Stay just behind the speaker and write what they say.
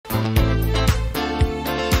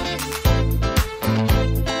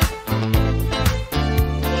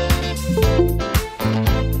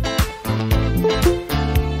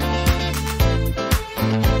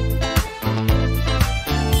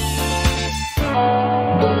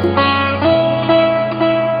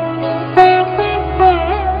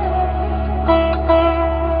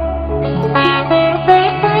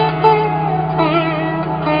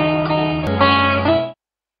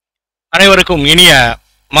அனைவருக்கும் இனிய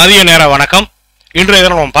மதிய நேர வணக்கம். இன்றைய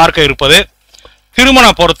தினம் நாம் பார்க்க இருப்பது திருமண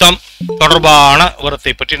பொருத்தம் தொடர்பான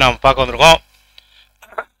விவரத்தை பற்றி நாம் பார்க்க வந்திருக்கோம்.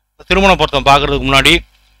 திருமண பொருத்தம் பார்க்கறதுக்கு முன்னாடி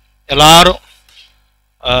எல்லாரும்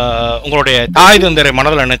உங்களுடைய தாய் தந்தரை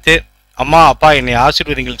மனதில் நினைத்து அம்மா அப்பா என்னை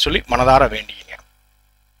ஆசீர்வதிங்கள்னு சொல்லி மனதார வேண்டிங்க.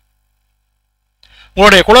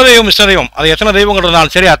 உங்களுடைய குலதெய்வம் இஷ்ட தெய்வம் அது எத்தனை தெய்வங்கள்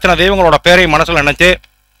இருந்தாலும் சரி அத்தனை தெய்வங்களோட பேரை மனசில் நினைச்சு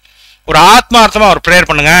ஒரு ஆத்மார்த்தமாக ஒரு ப்ரேயர்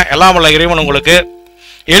பண்ணுங்க. எல்லாம் வல்ல இறைவன் உங்களுக்கு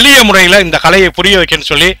எளிய முறையில் இந்த கலையை புரிய வைக்கன்னு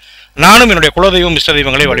சொல்லி நானும் என்னுடைய குலதெய்வம் இஷ்ட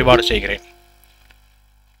தெய்வங்களை வழிபாடு செய்கிறேன்.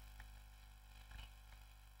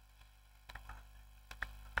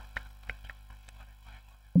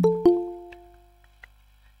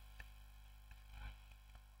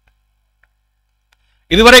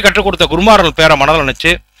 இதுவரை கற்றுக் கொடுத்த குருமார்கள் பேரை மனதில்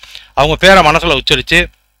நினைச்சு அவங்க பேரை மனசுல உச்சரிச்சு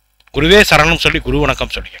குருவே சரணம் சொல்லி குரு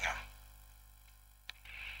வணக்கம் சொல்லிக்கங்க.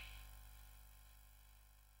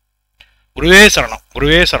 குருவே சரணம்,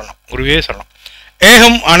 குருவே சரணம், குருவே சரணம்.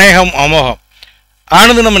 ஏகம் அநேகம் அமோகம்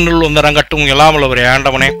ஆனந்தனம் என்னுள் வந்த ரங்கட்டும் எல்லாம் உள்ளவரே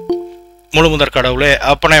ஆண்டவனே முழுமுதற் கடவுளே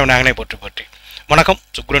அப்பனே விநாயகனை போற்றி போற்றி. வணக்கம்.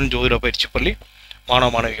 சுக்கிரன் ஜோதிட பயிற்சி பள்ளி மாணவ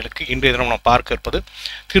மாணவிகளுக்கு இன்றைய தினம் நாம் பார்க்க இருப்பது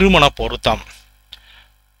திருமண பொருத்தம்.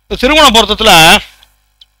 திருமண பொருத்தத்தில்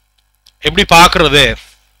எப்படி பார்க்கறது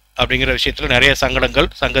அப்படிங்கிற விஷயத்தில் நிறைய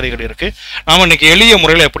சங்கதிகள் இருக்குது. நாம் இன்னைக்கு எளிய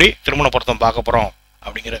முறையில் எப்படி திருமண பொருத்தம் பார்க்க போகிறோம்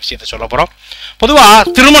அப்படிங்கிற விஷயத்த சொல்ல போகிறோம்.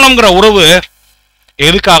 பொதுவாக திருமணங்கிற உறவு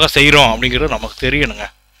எதுக்காக செய்கிறோம் அப்படிங்கிறது நமக்கு தெரியணுங்க.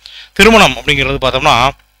 திருமணம் அப்படிங்கிறது பார்த்தோம்னா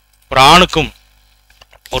ஒரு ஆணுக்கும்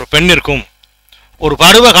ஒரு பெண்ணிற்கும் ஒரு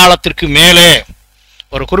பருவ காலத்திற்கு மேலே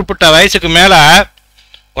ஒரு குறிப்பிட்ட வயசுக்கு மேலே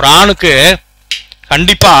ஒரு ஆணுக்கு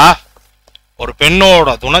கண்டிப்பாக ஒரு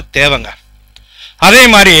பெண்ணோட துணை தேவைங்க. அதே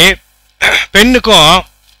மாதிரி பெண்ணுக்கும்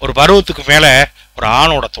ஒரு பருவத்துக்கு மேலே ஒரு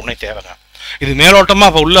ஆணோட துணை தேவைங்க. இது மேலோட்டமாக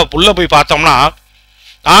இப்போ உள்ள போய் பார்த்தோம்னா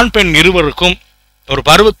ஆண் பெண் இருவருக்கும் ஒரு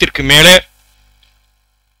பருவத்திற்கு மேலே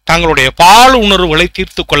தங்களுடைய பால் உணர்வுகளை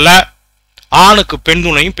தீர்த்து கொள்ள ஆணுக்கு பெண்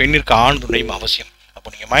துணையும் பெண்ணிற்கு ஆண் துணையும் அவசியம். அப்போ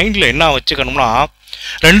நீங்கள் மைண்டில் என்ன வச்சுக்கணும்னா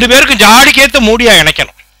ரெண்டு பேருக்கும் ஜாடிக்கேற்ற மூடியா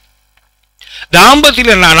இணைக்கணும்.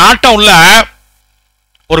 தாம்பத்தியத்தில் நாட்டம் உள்ள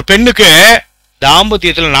ஒரு பெண்ணுக்கு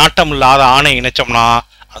தாம்பத்தியத்தில் நாட்டம் இல்லாத ஆணை இணைச்சோம்னா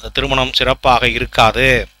அந்த திருமணம் சிறப்பாக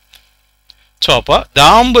இருக்காது. ஸோ அப்போ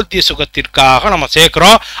தாம்பத்திய சுகத்திற்காக நம்ம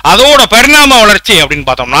சேர்க்கிறோம். அதோட பரிணாம வளர்ச்சி அப்படின்னு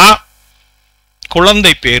பார்த்தோம்னா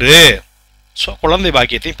குழந்தை பேரு. ஸோ குழந்தை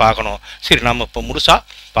பாக்கியத்தையும் பார்க்கணும். சரி, நம்ம இப்போ முழுசா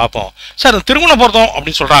பார்ப்போம். சார் திருமண பொருத்தம்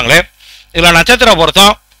அப்படின்னு சொல்கிறாங்களே, இதில் நட்சத்திர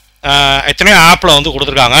பொருத்தம் எத்தனையோ ஆப்பில் வந்து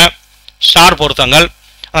கொடுத்துருக்காங்க ஸ்டார் பொருத்தங்கள்.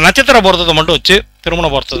 அந்த நட்சத்திர பொருத்தத்தை மட்டும் வச்சு திருமண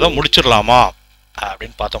பொருத்தத்தை முடிச்சிடலாமா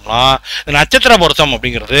அப்படின்னு பார்த்தோம்னா இந்த நட்சத்திர பொருத்தம்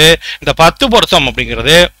அப்படிங்கிறது இந்த 10 பொருத்தம்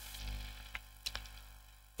அப்படிங்கிறது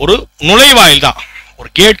ஒரு நுழைவாயில் தான், ஒரு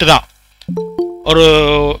கேட்டு தான். ஒரு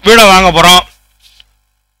வீடை வாங்க போகிறோம்,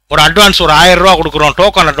 ஒரு அட்வான்ஸ் ஒரு 1000 ரூபா கொடுக்குறோம்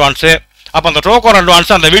டோக்கன் அட்வான்ஸு. அப்போ அந்த டோக்கன்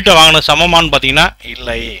அட்வான்ஸு அந்த வீட்டை வாங்கின சமமானு பார்த்தீங்கன்னா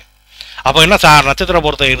இல்லை. அப்போ என்ன சார் நட்சத்திர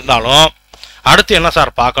பொருத்தம் இருந்தாலும் அடுத்து என்ன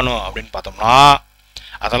சார் பார்க்கணும் அப்படின்னு பார்த்தோம்னா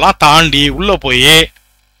அதெல்லாம் தாண்டி உள்ளே போய்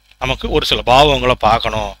நமக்கு ஒரு சில பாவங்களை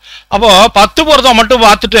பார்க்கணும். அப்போது 10 பொருத்தம் மட்டும்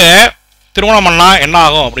பார்த்துட்டு திருமணம் பண்ணால் என்ன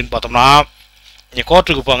ஆகும் அப்படின்னு பார்த்தோம்னா நீங்கள்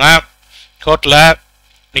கோர்ட்டுக்கு போங்க. கோர்ட்டில்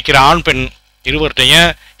நிற்கிற ஆண் பெண் இருவர்கிட்டையும்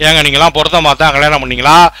ஏங்க நீங்களாம் பொருத்தம் பார்த்தா கல்யாணம்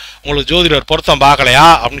பண்ணீங்களா, உங்களுக்கு ஜோதிடர் பொருத்தம் பார்க்கலையா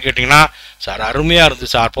அப்படின்னு கேட்டிங்கன்னா சார் அருமையாக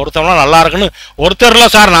இருந்துச்சு சார், பொருத்தம்லாம் நல்லா இருக்குன்னு ஒருத்தர்ல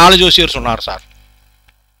சார் 4 ஜோசியர் சொன்னார் சார்,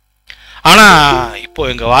 ஆனால் இப்போ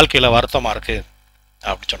எங்கள் வாழ்க்கையில் வருத்தமாக இருக்குது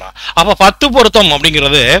அப்படின்னு சொன்னார். அப்போ 10 பொருத்தம்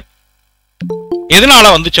அப்படிங்கிறது எதனால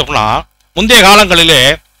வந்துச்சு அப்படின்னா முந்தைய காலங்களிலே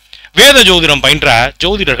வேத ஜோதிடம் பயின்ற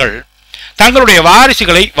ஜோதிடர்கள் தங்களுடைய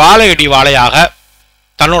வாரிசுகளை வாழையடி வாழையாக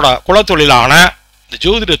தன்னோட குலத்தொழிலான இந்த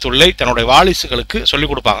ஜோதிட தொழிலை தன்னுடைய வாரிசுகளுக்கு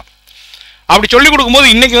சொல்லிக் கொடுப்பாங்க. அப்படி சொல்லிக் கொடுக்கும்போது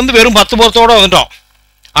இன்னைக்கு வந்து வெறும் 10 பொருத்தோடு வந்துட்டோம்.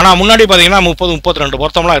 ஆனால் முன்னாடி பார்த்தீங்கன்னா 30-32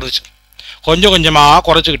 பொருத்தம்லாம் இருந்துச்சு. கொஞ்சம் கொஞ்சமாக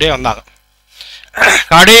குறைச்சிக்கிட்டே வந்தாங்க.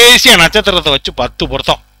 கடைசியாக நட்சத்திரத்தை வச்சு 10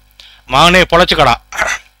 பொருத்தம். மகனே பொழைச்சிக்கடா,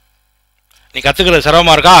 நீ கற்றுக்கிறது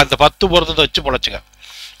சிரமமாக இருக்கா, அந்த 10 பொருத்தத்தை வச்சு பொழைச்சிக்க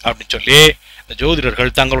அப்படின்னு சொல்லி இந்த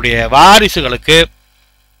ஜோதிடர்கள் தங்களுடைய வாரிசுகளுக்கு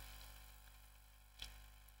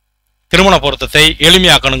திருமண பொருத்தத்தை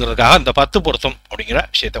எளிமையாக்கணுங்கிறதுக்காக இந்த 10 பொருத்தம் அப்படிங்கிற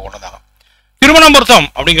விஷயத்தை கொண்டு வந்தாங்க. திருமண பொருத்தம்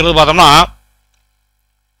அப்படிங்கிறது பார்த்தோம்னா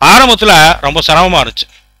ஆரம்பத்தில் ரொம்ப சிரமமாக இருந்துச்சு.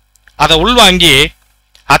 அதை உள்வாங்கி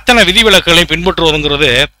அத்தனை விதிவிலக்குகளையும் பின்பற்றுவதுங்கிறது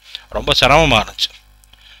ரொம்ப சிரமமாக இருந்துச்சு.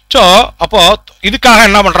 ஸோ அப்போது இதுக்காக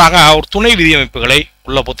என்ன பண்ணுறாங்க, ஒரு துணை விதியமைப்புகளை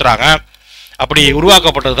உள்ளே புத்துறாங்க. அப்படி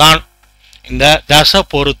உருவாக்கப்பட்டது தான் இந்த தச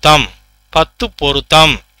பொருத்தம் 10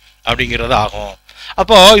 பொருத்தம் அப்படிங்கிறது ஆகும்.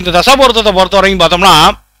 அப்போது இந்த தச பொருத்தத்தை பொறுத்த வரைக்கும் பார்த்தோம்னா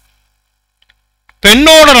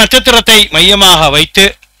பெண்ணோட நட்சத்திரத்தை மையமாக வைத்து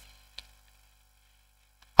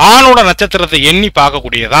ஆணோட நட்சத்திரத்தை எண்ணி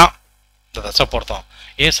பார்க்கக்கூடியதான் இந்த தசை பொருத்தம்.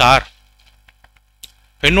 ஏன் சார்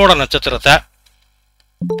பெண்ணோட நட்சத்திரத்தை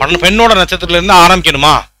பெண்ணோட நட்சத்திரத்துல இருந்து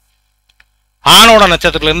ஆரம்பிக்கணுமா, ஆணோட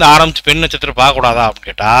நட்சத்திரத்துல இருந்து ஆரம்பிச்சு பெண் நட்சத்திரம் பார்க்கக்கூடாதா அப்படின்னு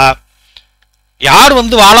கேட்டா, யார்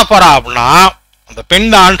வாழப்போறா அப்படின்னா அந்த பெண்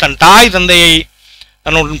தான் தன் தாய் தந்தையை,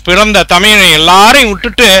 தன்னுடன் பிறந்த தமையனை எல்லாரையும்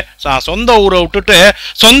விட்டுட்டு, சொந்த ஊரை விட்டுட்டு,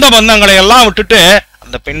 சொந்த பந்தங்களை எல்லாம் விட்டுட்டு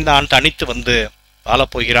அந்த பெண் தான் தனித்து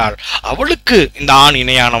வாழப்போகிறாள். அவளுக்கு இந்த ஆண்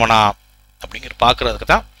இணையானவனா அப்படிங்கிற பார்க்கறதுக்கு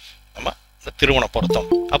தான் நம்ம இந்த திருமண பொருத்தம்.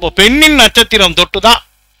 அப்போ பெண்ணின் நட்சத்திரம் தொட்டு தான்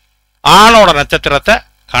ஆணோட நட்சத்திரத்தை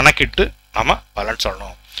கணக்கிட்டு நம்ம பலன்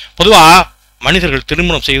சொல்லணும். பொதுவா மனிதர்கள்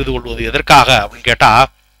திருமணம் செய்து கொள்வது எதற்காக அப்படின்னு கேட்டா,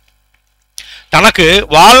 தனக்கு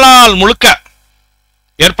வாழ்நாள் முழுக்க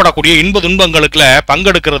ஏற்படக்கூடிய இன்ப துன்பங்களுக்குள்ள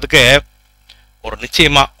பங்கெடுக்கிறதுக்கு ஒரு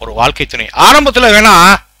நிச்சயமா ஒரு வாழ்க்கை துணை. ஆரம்பத்துல வேணா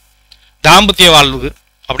தாம்பத்திய வாழ்வு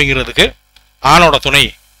அப்படிங்கிறதுக்கு ஆணோட துணை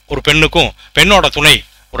ஒரு பெண்ணுக்கும், பெண்ணோட துணை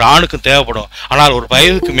ஒரு ஆணுக்கும் தேவைப்படும். ஆனால் ஒரு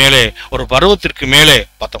வயதுக்கு மேலே, ஒரு பருவத்திற்கு மேலே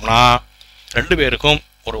பார்த்தோம்னா 2 பேருக்கும்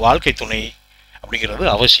ஒரு வாழ்க்கை துணை அப்படிங்கிறது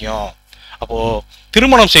அவசியம். அப்போ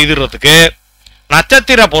திருமணம் செய்துறதுக்கு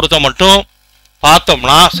நட்சத்திர பொருத்தம் மட்டும்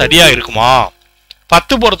பார்த்தோம்னா சரியா இருக்குமா,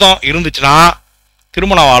 10 பொருத்தம் இருந்துச்சுன்னா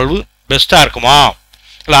திருமண வாழ்வு பெஸ்டா இருக்குமா,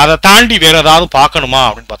 இல்லை அதை தாண்டி வேற ஏதாவது பார்க்கணுமா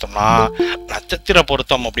அப்படின்னு பார்த்தோம்னா, நட்சத்திர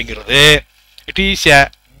பொருத்தம் அப்படிங்கிறது இட் இஸ் எ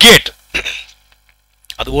கேட்.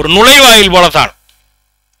 அது ஒரு நுழைவாயில் போலதான்,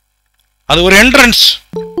 அது ஒரு என்ட்ரன்ஸ்.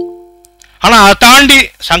 ஆனா அதை தாண்டி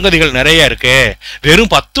சங்கதிகள் நிறைய இருக்கு.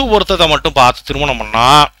 வெறும் 10 பொருத்தத்தை மட்டும் பார்த்து திருமணம் பண்ணா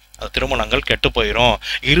அது திருமணங்கள் கெட்டு போயிடும்.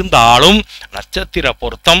 இருந்தாலும் நட்சத்திர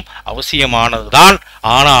பொருத்தம் அவசியமானதுதான்.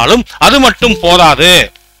 ஆனாலும் அது மட்டும் போதாது.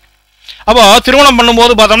 அப்போ திருமணம்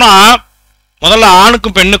பண்ணும்போது பார்த்தோம்னா முதல்ல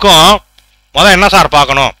ஆணுக்கும் பெண்ணுக்கும் என்ன சார்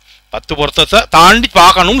பார்க்கணும், 10 பொருத்தத்தை தாண்டி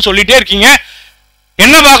பார்க்கணும்னு சொல்லிட்டே இருக்கீங்க,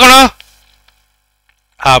 என்ன பார்க்கணும்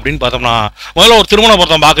அப்படின்னு பார்த்தோம்னா, முதல்ல ஒரு திருமண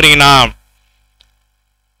பொருத்தம் பார்க்குறீங்கன்னா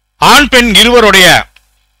ஆண் பெண் இருவருடைய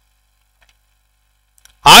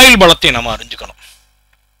ஆயுள் பலத்தை நம்ம அறிஞ்சுக்கணும்.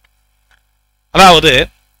 அதாவது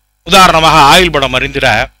உதாரணமாக ஆயுள் பலம் அறிந்திட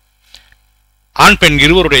ஆண் பெண்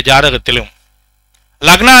இருவருடைய ஜாதகத்திலும்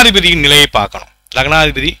லக்னாதிபதியின் நிலையை பார்க்கணும்.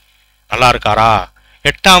 லக்னாதிபதி நல்லா இருக்காரா,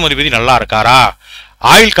 8ஆம் அதிபதி நல்லா இருக்காரா,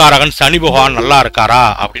 ஆயுள்காரகன் சனி பகவான் நல்லா இருக்காரா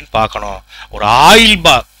அப்படின்னு பார்க்கணும். ஒரு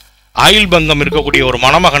ஆயுள் பங்கம் இருக்கக்கூடிய ஒரு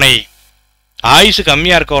மணமகனை, ஆயுசு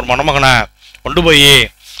கம்மியா இருக்க ஒரு மணமகனை கொண்டு போய்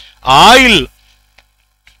ஆயுள்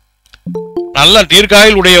நல்ல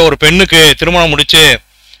தீர்க்காயுள் உடைய ஒரு பெண்ணுக்கு திருமணம் முடிச்சு,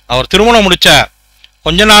 அவர் திருமணம் முடிச்ச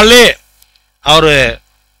கொஞ்ச நாள்லே அவர்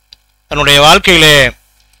தன்னுடைய வாழ்க்கையிலே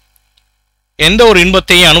எந்த ஒரு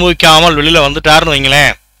இன்பத்தையும் அனுபவிக்காமல் வெளியில வந்துட்டாருன்னு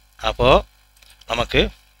வைங்களேன், அப்போ நமக்கு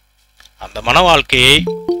அந்த மன வாழ்க்கையை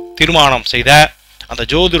தீர்மானம் செய்த அந்த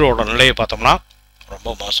ஜோதிடரோட நிலையை பார்த்தோம்னா ரொம்ப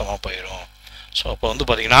மோசமா போயிடும். ஸோ அப்போ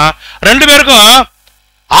பார்த்தீங்கன்னா 2 பேருக்கும்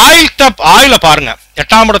ஆயுளை பாருங்க,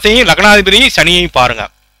 8ஆம் இடத்தையும் லக்னாதிபதியும் சனியையும் பாருங்க.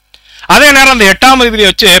 அதே நேரம் அந்த 8ஆம் அதிபதியை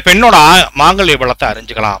வச்சு பெண்ணோட மாங்கல்ய பலத்தை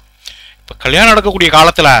அறிஞ்சுக்கலாம். இப்போ கல்யாணம் நடக்கக்கூடிய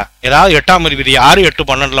காலத்துல ஏதாவது 8ஆம் அதிபதி 6, 8,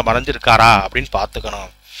 12 மறைஞ்சிருக்காரா அப்படின்னு பார்த்துக்கணும்.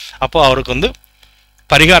 அப்போ அவருக்கு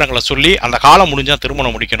பரிகாரங்களை சொல்லி அந்த காலம் முடிஞ்சா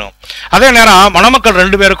திருமணம் முடிக்கணும். அதே நேரம் மணமக்கள்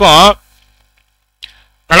 2 பேருக்கும்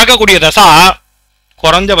நடக்கக்கூடிய தசா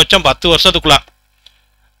குறைஞ்சபட்சம் 10 வருஷத்துக்குள்ள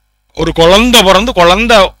ஒரு குழந்தை பிறந்து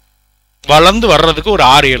குழந்தை வளர்ந்து வர்றதுக்கு ஒரு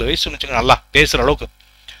 6-7 வயசு வச்சுங்க, நல்லா பேசுற அளவுக்கு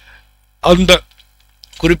அந்த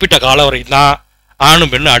குறிப்பிட்ட காலம் வரைக்கும் தான்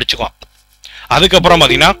ஆணும் பெண்ணும் அடிச்சுக்குவான். அதுக்கப்புறம்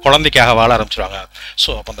பார்த்தீங்கன்னா குழந்தைக்காக வாழ ஆரம்பிச்சிருவாங்க. ஸோ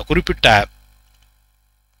அப்போ அந்த குறிப்பிட்ட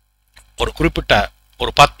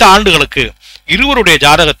ஒரு 10 ஆண்டுகளுக்கு இருவருடைய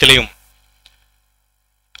ஜாதகத்திலையும்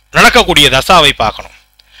நடக்கக்கூடிய தசாவை பார்க்கணும்.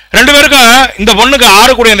 2 பேருக்கும் இந்த பொண்ணுக்கு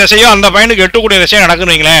 6 கூடிய திசையோ அந்த பையனுக்கு 8 கூடிய திசையோ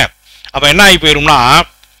நடக்குறீங்களேன், அப்போ என்ன ஆகி போயிரும்னா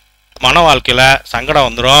மன வாழ்க்கையில சங்கடம்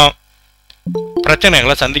வந்துடும்,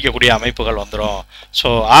 பிரச்சனைகளை சந்திக்கக்கூடிய அமைப்புகள் வந்துடும். ஸோ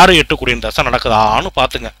 6, 8 கூடிய தசை நடக்குதான்னு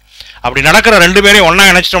பார்த்துங்க. அப்படி நடக்கிற 2 பேரையும் ஒன்னா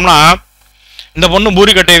இணைச்சிட்டோம்னா, இந்த பொண்ணு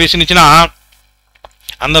பூரிக்கட்டையை வீசினுச்சுன்னா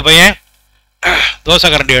அந்த பையன் தோசை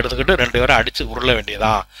கரண்டி எடுத்துக்கிட்டு 2 பேரும் அடிச்சு உருள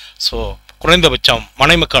வேண்டியதான். ஸோ குறைந்தபட்சம்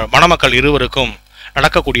மணமக்கள் இருவருக்கும்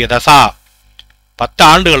நடக்கக்கூடிய தசா 10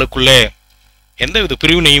 ஆண்டுகளுக்குள்ளே எந்தவித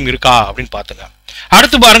பிரிவினையும் இருக்கா அப்படின்னு பார்த்துங்க.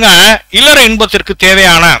 அடுத்து பாருங்க, இல்லற இன்பத்திற்கு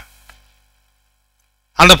தேவையான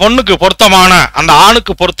அந்த பொண்ணுக்கு பொருத்தமான அந்த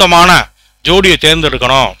ஆணுக்கு பொருத்தமான ஜோடியை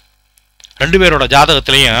தேர்ந்தெடுக்கணும். 2 பேரோட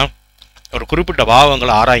ஜாதகத்திலையும் ஒரு குறிப்பிட்ட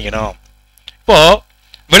பாவங்களை ஆராயணும். இப்போ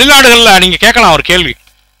வெளிநாடுகள்ல நீங்க கேட்கலாம் ஒரு கேள்வி,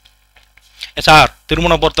 சார்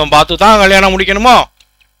திருமண பொருத்தம் பார்த்து தான் கல்யாணம் முடிக்கணுமோ?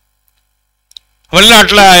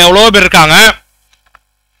 வெளிநாட்டுல எவ்வளோ பேர் இருக்காங்க,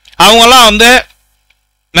 அவங்கெல்லாம்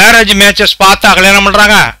மேரேஜ் மேட்சஸ் பார்த்தா கல்யாணம்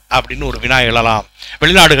பண்றாங்க அப்படின்னு ஒரு வினா எழலாம்.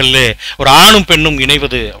 வெளிநாடுகளில் ஒரு ஆணும் பெண்ணும்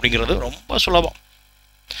இணைவது அப்படிங்கிறது ரொம்ப சுலபம்.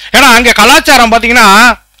 ஏன்னா அங்கே கலாச்சாரம் பார்த்தீங்கன்னா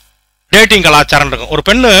டேட்டிங் கலாச்சாரம் இருக்கும். ஒரு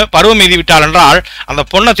பெண்ணு பருவம் எய்தி விட்டாள் என்றால் அந்த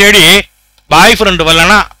பொண்ணை தேடி பாய் ஃப்ரெண்டு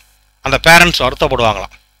வரலன்னா அந்த பேரண்ட்ஸ்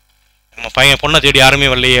வருத்தப்படுவாங்களாம். நம்ம பையன் பொண்ணை தேடி யாருமே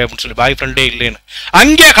வரலையே அப்படின்னு சொல்லி பாய் ஃப்ரெண்டே இல்லைன்னு.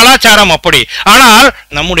 அங்கே கலாச்சாரம் அப்படி. ஆனால்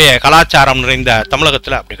நம்முடைய கலாச்சாரம் நிறைந்த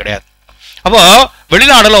தமிழகத்தில் அப்படி கிடையாது. அப்போ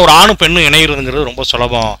வெளிநாடுல ஒரு ஆணும் பெண்ணும் இணைகிறதுங்கிறது ரொம்ப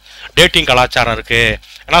சுலபம். டேட்டிங் கலாச்சாரம் இருக்கு.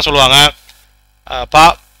 என்ன சொல்லுவாங்க,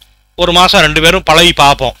 ஒரு மாசம் 2 பேரும் பழகி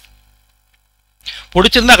பார்ப்போம்,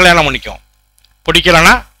 பிடிச்சிருந்தா கல்யாணம் பண்ணிக்கும்,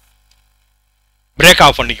 பிடிக்கலன்னா பிரேக்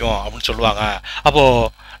ஆஃப் பண்ணிக்கும் அப்படின்னு சொல்லுவாங்க. அப்போ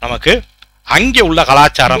நமக்கு அங்கே உள்ள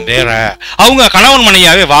கலாச்சாரம் வேற. அவங்க கணவன்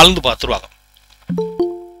மனைவியாவே வாழ்ந்து பார்த்துருவாங்க.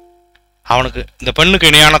 அவனுக்கு இந்த பெண்ணுக்கு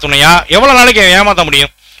இணையான துணையா எவ்வளவு நாளைக்கு ஏமாற்ற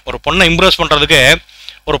முடியும்? ஒரு பொண்ணை இம்ப்ரெஸ் பண்றதுக்கு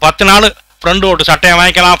ஒரு 10 நாள் ஃப்ரெண்டு ஓட்டு சட்டையை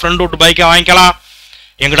வாங்கிக்கலாம், ஃப்ரெண்டு ஓட்டு பைக்கை வாங்கிக்கலாம்,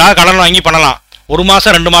 எங்கடா கடன் வாங்கி பண்ணலாம். 1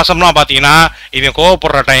 மாசம் 2 மாசம்லாம் பார்த்தீங்கன்னா இவன்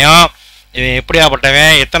கோவப்படுற டைம், இவன்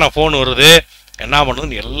எப்படியாப்பட்டவன், எத்தனை ஃபோன் வருது, என்ன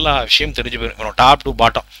பண்ணுதுன்னு எல்லா விஷயம் தெரிஞ்சு போயிருக்கணும், டாப் டு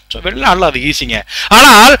பாட்டம். ஸோ வெளிநாட்டில் அது ஈஸிங்க.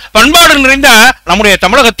 ஆனால் பண்பாடு நிறைந்த நம்முடைய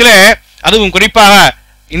தமிழகத்திலே, அதுவும் குறிப்பாக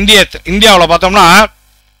இந்தியாவில் பார்த்தோம்னா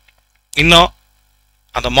இன்னும்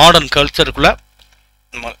அந்த மாடர்ன் கல்ச்சருக்குள்ள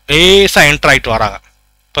நம்ம லேசாக என்டர் ஆகிட்டு வராங்க.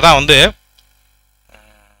 இப்போ தான் வந்து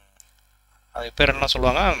அது பேர் என்ன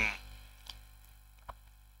சொல்லுவாங்க,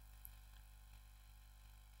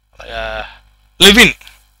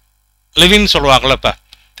 லிவின் சொல்லுவாங்கள்ல. இப்போ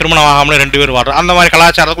திருமணம் ஆகாமலே 2 பேர் வாழ்ற அந்த மாதிரி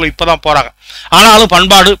கலாச்சாரத்துக்குள்ள இப்போ தான் போகிறாங்க. ஆனாலும்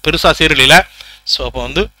பண்பாடு பெருசாக சீரழில. ஸோ அப்போ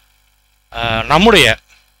வந்து நம்முடைய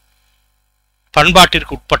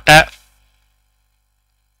பண்பாட்டிற்கு உட்பட்ட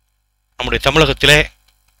நம்முடைய தமிழகத்திலே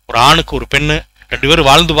ஒரு ஆணுக்கு ஒரு பெண்ணு 2 பேரும்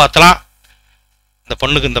வாழ்ந்து பார்த்தலாம், இந்த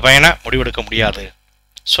பொண்ணுக்கு இந்த பையனை முடிவெடுக்க முடியாது.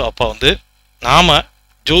 ஸோ அப்போ வந்து நாம்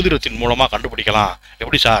ஜோதிடத்தின் மூலமாக கண்டுபிடிக்கலாம்.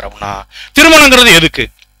 எப்படி சார் அப்படின்னா, திருமணங்கிறது எதுக்கு?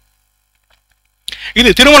 இது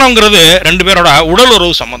திருமணங்கிறது 2 பேரோட உடல்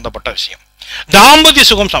உறவு சம்பந்தப்பட்ட விஷயம், தாம்பத்திய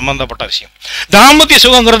சுகம் சம்பந்தப்பட்ட விஷயம். தாம்பத்திய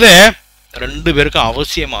சுகங்கிறது 2 பேருக்கும்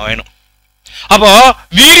அவசியமா வேணும். அப்போ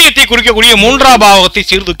வீரியத்தை குறிக்கக்கூடிய 3ஆம் பாவகத்தை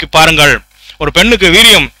சீர்தூக்கி பாருங்கள். ஒரு பெண்ணுக்கு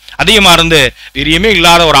வீரியம் அதிகமா இருந்து வீரியமே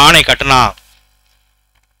இல்லாத ஒரு ஆணை கட்டினா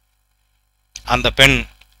அந்த பெண்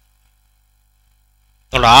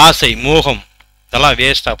ஆசை, மோகம் இதெல்லாம்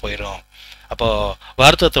வேஸ்டா போயிடும். அப்போ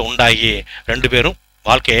வருத்தத்தை உண்டாகி 2 பேரும்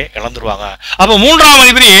வாழ்க்கையை இழந்துருவாங்க. அப்போ 3ஆம்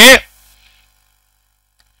அதிபதி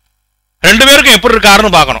 2 பேருக்கும் எப்படி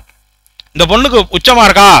இருக்காருன்னு பார்க்கணும். இந்த பொண்ணுக்கு உச்சமா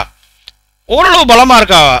இருக்கா, ஓரளவு பலமா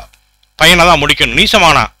இருக்கா, பையனை தான் முடிக்கணும்.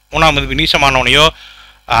 நீசமானா 3ஆம் அதிபதி நீசமானவனையோ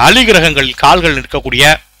அலிகிரகங்கள் கால்கள் நிற்கக்கூடிய,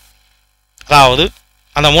 அதாவது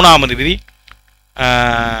அந்த 3ஆம் அதிபதி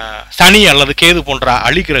சனி அல்லது கேது போன்ற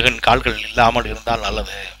அலிகிரகன் கால்கள் இல்லாமல் இருந்தால்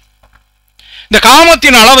நல்லது. இந்த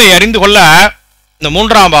காமத்தின் அளவை அறிந்து கொள்ள இந்த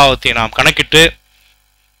 3ஆம் பாவத்தை நாம் கணக்கிட்டு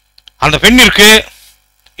அந்த பெண்ணிற்கு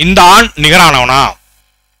இந்த ஆண் நிகரானவனா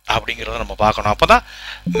அப்படிங்கிறத நம்ம பார்க்கணும். அப்போதான்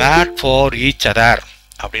மேட் ஃபார் ஈச் அதர்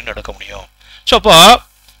அப்படின்னு எடுக்க முடியும். ஸோ அப்போ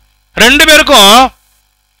 2 பேருக்கும்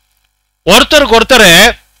ஒருத்தருக்கு ஒருத்தர்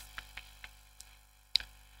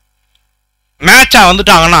மேட்சா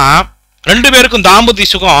வந்துட்டாங்கன்னா, 2 பேருக்கும் தாம்பத்திய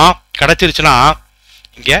சுகம் கிடைச்சிருச்சுன்னா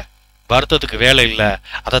இங்க வருத்தத்துக்கு வேலை இல்லை,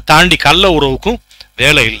 அதை தாண்டி கள்ள உறவுக்கும்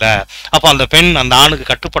வேலை இல்லை. அப்போ அந்த பெண் அந்த ஆணுக்கு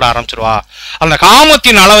கட்டுப்பட ஆரம்பிச்சிருவா. அந்த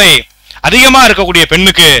காமத்தின் அளவை அதிகமா இருக்கக்கூடிய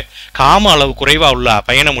பெண்ணுக்கு காம அளவு குறைவா உள்ள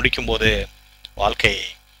பையனை முடிக்கும் போது வாழ்க்கை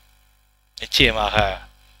நிச்சயமாக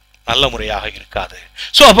நல்ல முறையாக இருக்காது.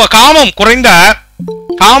 ஸோ அப்போ காம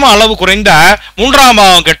அளவு குறைந்த 3ஆம்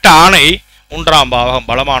பாவம் கெட்ட ஆணை 3ஆம் பாவம்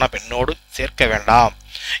பலமான பெண்ணோடு சேர்க்க வேண்டாம்.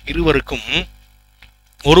 இருவருக்கும்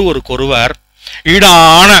ஒருவருக்கொருவர்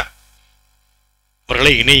ஈடானவர்களை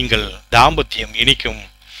இணையுங்கள், தாம்பத்தியம் இனிக்கும்.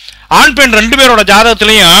 ஆண் பெண் 2 பேரோட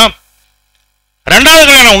ஜாதகத்திலையும் 2வது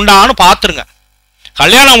கல்யாணம் உண்டான்னு பார்த்துருங்க.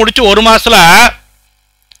 கல்யாணம் முடிச்சு 1 மாசத்துல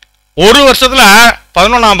 1 வருஷத்துல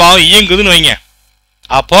 11ஆம் பாவம் இயங்குதுன்னு வைங்க,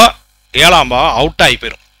 அப்போ 7ஆம் பாவம் அவுட் ஆகி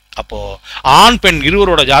போயிடும். அப்போ ஆண் பெண்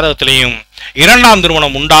இருவரோட ஜாதகத்திலையும் 2ஆம்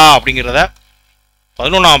திருமணம் உண்டா அப்படிங்கிறத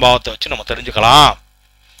 11ஆம் பாவத்தை வச்சு நம்ம தெரிஞ்சுக்கலாம்.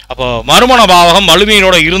 அப்போ மறுமண பாவகம்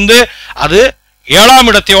வலிமையோட இருந்து அது 7ஆம்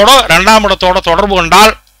இடத்தையோட 2ஆம் இடத்தோட தொடர்பு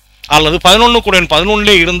கொண்டால் அல்லது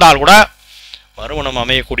 11 இருந்தால் கூட மறுமணம்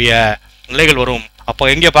அமையக்கூடிய நிலைகள் வரும். அப்போ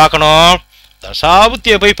எங்கே பார்க்கணும்?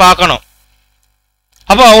 தசாபுத்தியை போய் பார்க்கணும்.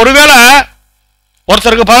 அப்போ ஒருவேளை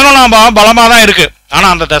ஒருத்தருக்கு 11ஆம் பாவம் பலமா தான் இருக்கு, ஆனா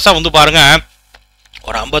அந்த தசை வந்து பாருங்க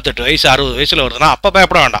ஒரு 58 வயசு 60 வயசுல வருதுன்னா அப்ப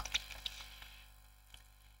பயப்பட வேண்டாம்.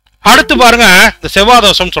 அடுத்து பாருங்க, இந்த செவ்வாய்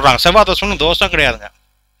தோஷம் சொல்றாங்க. செவ்வாய் தோஷம்னு தோஷம் கிடையாதுங்க,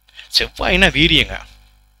 செவ்வாய்னா வீரியங்க.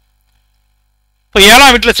 இப்போ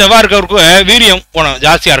 7ஆம் வீட்டுல செவ்வாய் இருக்கவருக்கு வீரியம்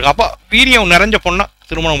ஜாஸ்தியா இருக்கும். அப்போ வீரியம் நிறைஞ்ச பொண்ணை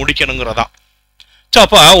திருமணம் முடிக்கணுங்கிறதான். ஸோ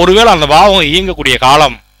அப்போ ஒருவேளை அந்த பாவகம் இயங்கக்கூடிய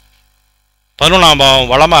காலம் 11ஆம்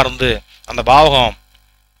பாவம் வளமா இருந்து அந்த பாவகம்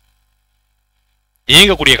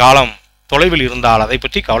இயங்கக்கூடிய காலம் தொலைவில் இருந்தால் அதை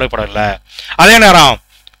பற்றி கவலைப்படவில்லை. அதே நேரம்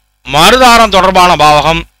மறுதாரம் தொடர்பான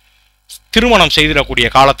பாவகம் திருமணம் செய்திடக்கூடிய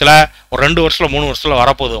காலத்தில் ஒரு 2 வருஷத்தில் 3 வருஷத்தில்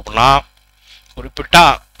வரப்போகுது அப்படின்னா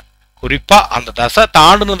குறிப்பாக அந்த தசை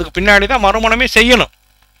தாண்டினதுக்கு பின்னாடி தான் மறுமணமே செய்யணும்.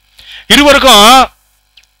 இருவருக்கும்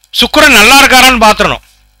சுக்கிரன் நல்லா இருக்காரான்னு பார்த்துடணும்.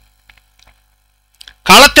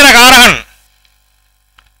 களத்திர காரகன்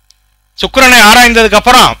சுக்கிரனை ஆராய்ந்ததுக்கு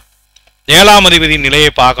அப்புறம் 7ஆம் அதிபதியின் நிலையை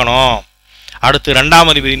பார்க்கணும். அடுத்து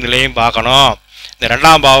 2ஆம் அதிபதியின் நிலையும் பார்க்கணும். இந்த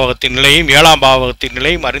 2ஆம் பாவகத்தின் நிலையும் 7ஆம் பாவகத்தின்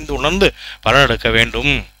நிலையும் அறிந்து உணர்ந்து பலனெடுக்க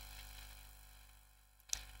வேண்டும்.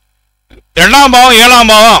 2ஆம் பாவம்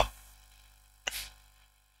 7ஆம் பாவம்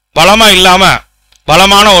பலமா இல்லாம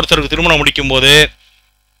பலமான ஒருத்தருக்கு திருமணம் முடிக்கும் போது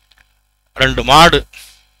 2 மாடு,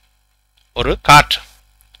 ஒரு காற்று,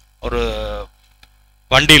 ஒரு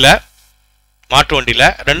வண்டியில மாட்டு வண்டியில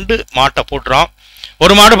 2 மாட்டை போட்டுறோம்.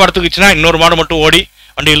 ஒரு மாடு படுத்துக்குச்சுன்னா இன்னொரு மாடு மட்டும் ஓடி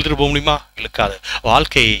வண்டி இழுத்துட்டு போக முடியுமா? இழுக்காது.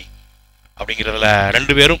 வாழ்க்கை அப்படிங்கிறதுல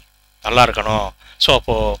 2 பேரும் நல்லா இருக்கணும். ஸோ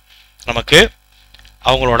அப்போ நமக்கு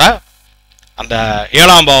அவங்களோட அந்த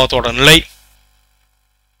 7ஆம் பாவத்தோட நிலை,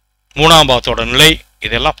 3ஆம் பாவத்தோட நிலை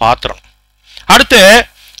இதெல்லாம் பார்த்துறோம். அடுத்து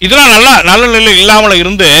இதெல்லாம் நல்ல நிலை இல்லாமல்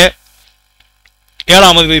இருந்து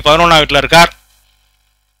 7ஆம் அதிபதி 11ஆம் வீட்டில் இருக்கார்,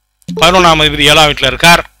 11ஆம் அதிபதி 7ஆம் வீட்டில்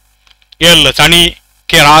இருக்கார், 7ல் சனி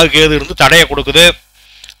ராகு கேது இருந்து தடையை கொடுக்குது,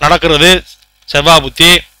 நடக்கிறது செவ்வாய் புத்தி.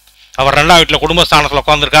 அவர் 2ஆம் வீட்டில் குடும்பஸ்தானத்தில்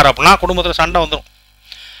உட்காந்துருக்கார் அப்படின்னா குடும்பத்தில் சண்டை வந்துடும்.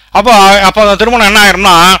 அப்போ திருமணம் என்ன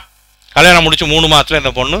ஆயிரும்னா, கல்யாணம் முடிச்சு 3 மாதத்துல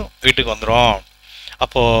இந்த பொண்ணு வீட்டுக்கு வந்துடும்.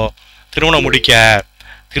 அப்போது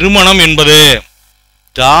திருமணம் என்பது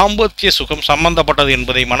தாம்பத்திய சுகம் சம்பந்தப்பட்டது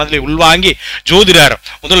என்பதை மனதில் உள்வாங்கி ஜோதிடர்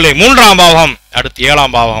முதலில் 3ஆம் பாவம், அடுத்து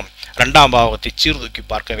 7ஆம் பாவம், 2ஆம் பாவத்தை சீர்தூக்கி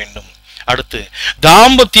பார்க்க வேண்டும். அடுத்து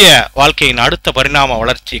தாம்பத்திய வாழ்க்கையின் அடுத்த பரிணாம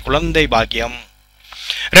வளர்ச்சி, குழந்தை பாக்கியம்.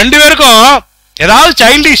 2 பேருக்கும் ஏதாவது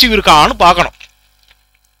சைல்டு இஷ்யூ இருக்கான்னு பார்க்கணும்.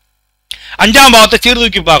 5ஆம் பாவத்தை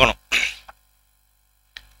சீர்தூக்கி பார்க்கணும்.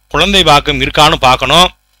 குழந்தை பாக்கியம் இருக்கான்னு பார்க்கணும்.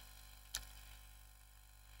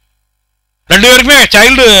 2 பேருக்குமே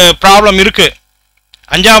சைல்டு ப்ராப்ளம் இருக்கு.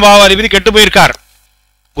 5ஆம் பாவ அதிபதி கெட்டு போயிருக்கார்,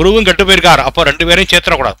 குருவும் கெட்டு போயிருக்கார். அப்போ 2 பேரையும்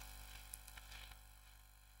சேர்த்துடக்கூடாது.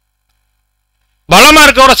 பலமா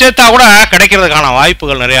இருக்கவரை சேர்த்தா கூட கிடைக்கிறதுக்கான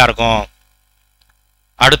வாய்ப்புகள் நிறைய இருக்கும்.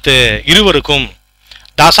 அடுத்து இருவருக்கும்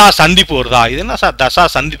தசா சந்திப்பு வருதா? இது என்ன சார் தசா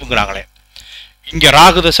சந்திப்புங்கிறாங்களே, இங்க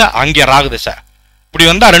ராகு தசை அங்கே ராகு தசை, இப்படி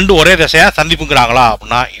வந்தா 2 ஒரே தசையா சந்திப்புங்கிறாங்களா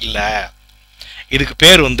அப்படின்னா இல்ல. இதுக்கு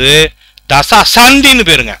பேர் தசா சந்தின்னு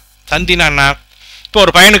பேருங்க. சந்தினா என்ன? இப்போ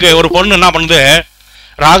ஒரு பையனுக்கு ஒரு பொண்ணு என்ன பண்ணுது,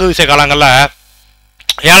 ராகு திசை காலங்களில்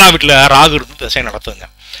 7ஆம் வீட்டில் ராகு இருந்து திசை நடத்துதுங்க.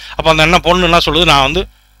 அப்போ அந்த என்ன பொண்ணு என்ன சொல்லுது, நான்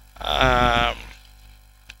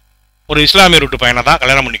ஒரு இஸ்லாமிய வீட்டு பையனை தான்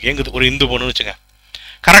கல்யாணம் பண்ணிக்கேங்குது, ஒரு இந்து பொண்ணுன்னு வச்சுங்க.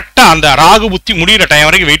 கரெக்டாக அந்த ராகு புத்தி முடிகிற டைம்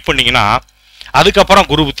வரைக்கும் வெயிட் பண்ணிங்கன்னா அதுக்கப்புறம்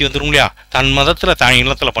குரு புத்தி வந்துடும் இல்லையா, தன் மதத்தில் தன்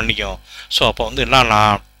இல்லத்தில் பண்ணிக்கும். ஸோ அப்போ என்னன்னா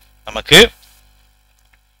நமக்கு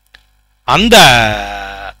அந்த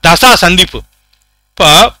தசா சந்திப்பு. இப்போ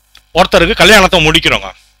ஒருத்தருக்கு கல்யாணத்தை முடிக்கிறோம்,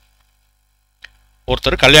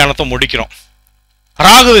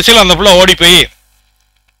 ராகு திசையில் அந்த பிள்ளை ஓடி போய்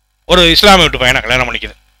ஒரு இஸ்லாமிய வீட்டு பையனை கல்யாணம்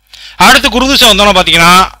பண்ணிக்குது. அடுத்து குருதிசை வந்தோன்னா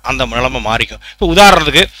பார்த்தீங்கன்னா அந்த நிலைமை மாறிக்கும். இப்போ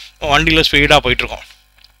உதாரணத்துக்கு வண்டியில் ஸ்பீடாக போயிட்டுருக்கோம்,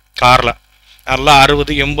 காரில் நல்லா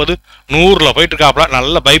 60 80 100 போயிட்டுருக்காப்புல,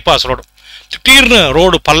 நல்ல பைபாஸ் ரோடு, திடீர்னு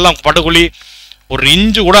ரோடு பள்ளம் படுகுழி, ஒரு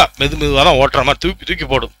இன்ச்சு கூட மெதுவாக தான் ஓட்டுற மாதிரி தூக்கி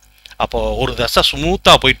போடும். அப்போது ஒரு தசை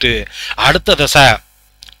ஸ்மூத்தாக போயிட்டு அடுத்த தசை,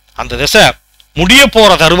 அந்த தசை முடிய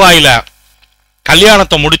போகிற தருவாயில்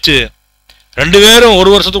கல்யாணத்தை முடித்து 2 பேரும்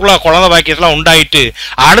 1 வருஷத்துக்குள்ள குழந்தை பாக்கியத்தெல்லாம் உண்டாயிட்டு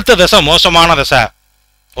அடுத்த தசை மோசமான தசை,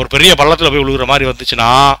 ஒரு பெரிய பள்ளத்தில் போய் விழுகிற மாதிரி வந்துச்சுன்னா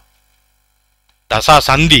தசா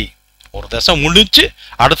சந்தி. ஒரு தசை முடிச்சு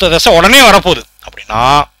அடுத்த தசை உடனே வரப்போகுது அப்படின்னா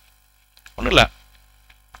ஒன்றும் இல்லை,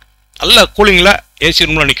 நல்ல கூலிங்கில் ஏசி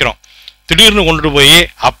ரூமில் நிற்கிறோம், திடீர்னு கொண்டுட்டு போய்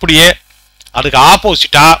அப்படியே அதுக்கு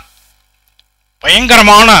ஆப்போசிட்டாக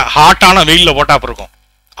பயங்கரமான ஹாட்டான வெயிலில் போட்டாப்பு இருக்கும்,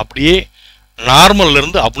 அப்படியே நார்மல்ல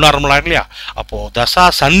இருந்து அப்நார்மலாக இல்லையா. அப்போது தசா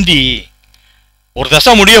சந்தி, ஒரு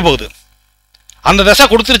தசை முடிய போகுது, அந்த தசை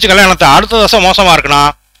கொடுத்துருச்சு கல்யாணத்தை, அடுத்த தசை மோசமாக இருக்குன்னா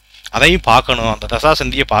அதையும் பார்க்கணும், அந்த தசா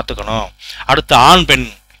சந்தியை பார்த்துக்கணும். அடுத்து ஆண் பெண்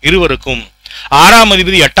இருவருக்கும் 6ஆம்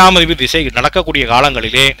அதிபதி 8ஆம் அதிபதி திசை நடக்கக்கூடிய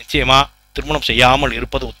காலங்களிலே நிச்சயமா திருமணம் செய்யாமல்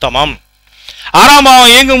இருப்பது உத்தமம். 6ஆம்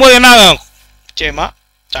பாவம் இயங்கும் போது என்ன ஆகும், நிச்சயமா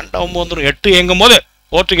சண்டை வந்துடும். 8 இயங்கும் போது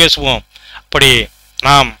ஓட்டு கேசுவோம். அப்படி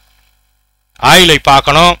நாம் ஆயுளை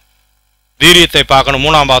பார்க்கணும், வீரியத்தை பார்க்கணும்,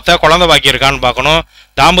 3ஆம் பாவத்தை குழந்தை பாக்கி இருக்கான்னு பார்க்கணும்,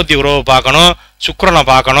 தாம்பத்திய உறவை பார்க்கணும், சுக்கிரனை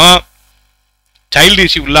பார்க்கணும், சைல்டு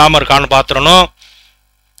இஷ்யூ இல்லாமல் இருக்கான்னு பார்த்துடணும்.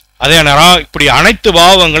 அதே நேரம் இப்படி அனைத்து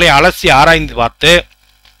பாவங்களையும் அலசி ஆராய்ந்து பார்த்து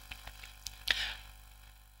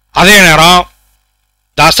அதே நேரம்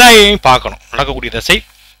தசையையும் பார்க்கணும், நடக்கக்கூடிய தசை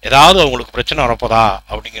ஏதாவது அவங்களுக்கு பிரச்சனை வரப்போதா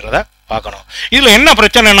அப்படிங்கிறத பார்க்கணும். இதில் என்ன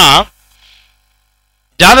பிரச்சனைனா,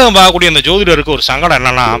 ஜாதகம் பார்க்கக்கூடிய அந்த ஜோதிடருக்கு ஒரு சங்கடம்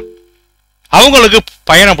என்னன்னா, அவங்களுக்கு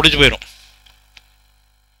பையனை பிடிச்சி போயிடும்.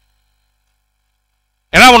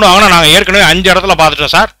 என்ன பண்ணுவாங்கன்னா, நாங்கள் ஏற்கனவே 5 இடத்துல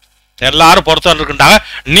பார்த்துட்டோம் சார், எல்லாரும் பொறுத்த இருக்குன்ட்டாங்க,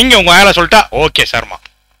 நீங்கள் உங்கள் வேலை சொல்லிட்டா ஓகே சார்மா.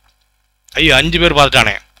 ஐயோ 5 பேர்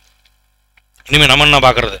பார்த்துட்டானே, இனிமேல் நம்ம என்ன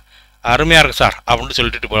பார்க்குறது, அருமையாக இருக்கு சார் அப்படின்னு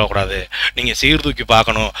சொல்லிட்டு போகக்கூடாது. நீங்கள் சீர்தூக்கி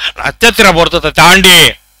பார்க்கணும். நட்சத்திர பொருத்தத்தை தாண்டி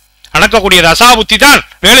நடக்கக்கூடிய தசாபுத்தி தான்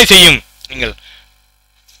வேலை செய்யும். நீங்கள்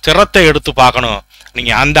திறத்தை எடுத்து பார்க்கணும்.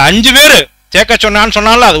 நீங்கள் அந்த 5 பேர் சேர்க்க சொன்னான்னு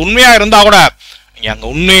சொன்னாலும் அது உண்மையாக இருந்தால் கூட நீங்கள் அங்கே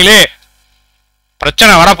உண்மையிலே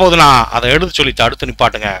பிரச்சனை வரப்போகுதுன்னா அதை எடுத்து சொல்லி தடுத்து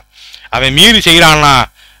நிப்பாட்டுங்க. அவன் மீறி செய்கிறான்னா,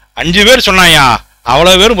 5 பேர் சொன்னாயா,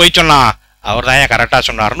 அவ்வளோ பேரும் போய் சொன்னா, அவர் தான் ஏன் கரெக்டாக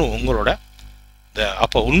சொன்னார்னு உங்களோட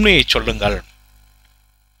அப்போ உண்மையை சொல்லுங்கள்.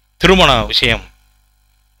 திருமண விஷயம்,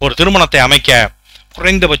 ஒரு திருமணத்தை அமைக்க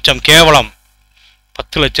குறைந்தபட்சம் கேவலம்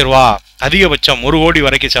 10 லட்ச ரூபா, அதிகபட்சம் 1 கோடி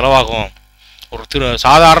வரைக்கும் செலவாகும். ஒரு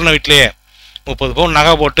சாதாரண வீட்டிலேயே 30 பவுன்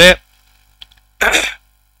நகை போட்டு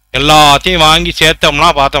எல்லாத்தையும் வாங்கி சேர்த்தோம்னா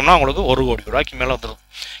பார்த்தோம்னா உங்களுக்கு 1 கோடி ரூபாய்க்கு மேலே வந்துடும்.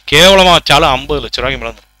 கேவலமாக வச்சாலும் 50 லட்ச ரூபாய்க்கு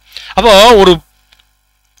மேலே வந்துடும். அப்போ ஒரு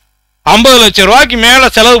 50 லட்ச ரூபாய்க்கு மேலே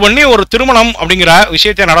செலவு பண்ணி ஒரு திருமணம் அப்படிங்கிற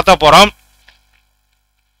விஷயத்தை நடத்த போகிறோம்.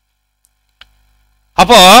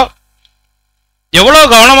 அப்போ எவ்வளோ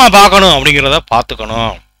கவனமாக பார்க்கணும் அப்படிங்கிறத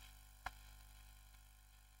பார்த்துக்கணும்.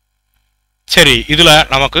 சரி, இதில்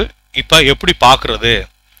நமக்கு இப்போ எப்படி பார்க்கறது,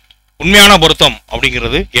 உண்மையான பொருத்தம்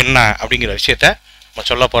அப்படிங்கிறது என்ன அப்படிங்கிற விஷயத்த நம்ம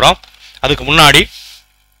சொல்ல போகிறோம். அதுக்கு முன்னாடி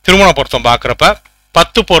திருமண பொருத்தம் பார்க்குறப்ப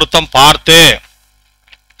 10 பொருத்தம் பார்த்து,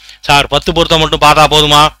 சார் 10 பொருத்தம் மட்டும் பார்த்தா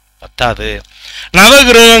போதுமா? பத்தாது.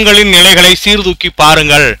 நவகிரகங்களின் நிலைகளை சீர்தூக்கி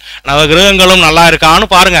பாருங்கள். நவகிரகங்களும் நல்லா இருக்கான்னு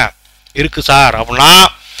பாருங்க. இருக்கு சார் அப்படின்னா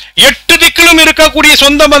 8 திக்கிலும் இருக்கக்கூடிய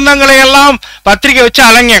சொந்த பந்தங்களை எல்லாம் பத்திரிக்கை வச்சு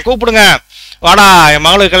அலைங்க, கூப்பிடுங்க. வாடா என்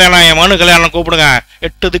மகளுக்கு கல்யாணம், என் மகனுக்கு கல்யாணம் கூப்பிடுங்க.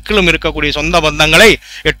 8 திக்கிலும் இருக்கக்கூடிய சொந்த பந்தங்களை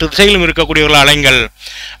 8 திசையிலும் இருக்கக்கூடியவர்கள் அலைங்கள்.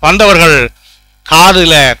 வந்தவர்கள்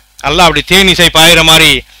காதுல நல்லா அப்படி தேனிசை பாயிற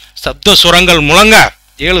மாதிரி சப்த சுரங்கள் முழங்க,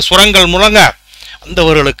 7 சுரங்கள் முழங்க,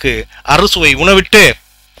 வந்தவர்களுக்கு அறுசுவை உணவிட்டு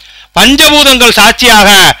பஞ்சபூதங்கள் சாட்சியாக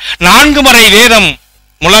 4 மறை வேதம்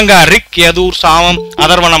முழங்க, ரிக் யதூர் சாமம்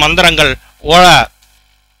அதர்வன மந்திரங்கள் ஓழ,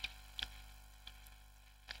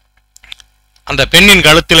 அந்த பெண்ணின்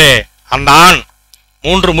கழுத்திலே அந்த ஆண்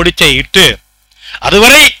 3 முடிச்சை இட்டு,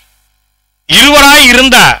 அதுவரை இருவராய்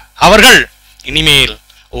இருந்த அவர்கள் இனிமேல்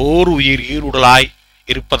ஓர் உயிர் ஈருடலாய்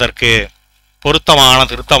இருப்பதற்கு பொருத்தமான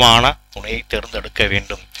திருத்தமான துணையை தேர்ந்தெடுக்க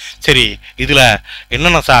வேண்டும். சரி, இதுல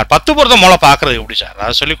என்னென்ன சார் 10 பொருத்தம் மூலம் பார்க்கறது எப்படி சார்,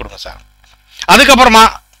 அதை சொல்லிக் கொடுங்க சார். அதுக்கப்புறமா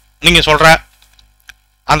நீங்க சொல்ற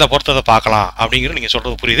அந்த பொருத்தத்தை பார்க்கலாம் அப்படிங்கிறது நீங்க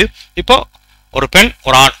சொல்றது புரியுது. இப்போ ஒரு பெண்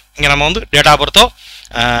ஒரு ஆண், இங்க நம்ம வந்து டேட்டா பொறுத்தோ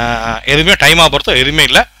எதுவுமே டைமா பொறுத்தோ எதுவுமே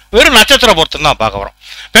இல்லை, வெறும் நட்சத்திர பொருத்தம் தான் பார்க்க வரோம்.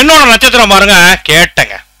 பெண்ணோட நட்சத்திரம் பாருங்க,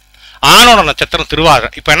 கேட்டங்க. ஆணோட நட்சத்திரம் திருவாதிரை.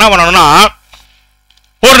 இப்ப என்ன பண்ணணும்னா,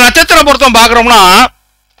 ஒரு நட்சத்திர பொருத்தம் பார்க்குறோம்னா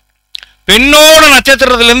பெண்ணோட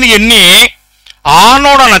நட்சத்திரத்திலிருந்து எண்ணி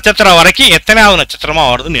ஆணோட நட்சத்திரம் வரைக்கும் எத்தனையாவது நட்சத்திரமா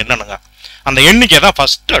வருதுன்னு எண்ணணுங்க. அந்த எண்ணிக்கை தான்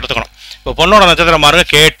ஃபர்ஸ்ட் எடுத்துக்கணும். இப்போ பொண்ணோட நட்சத்திரம் பாருங்க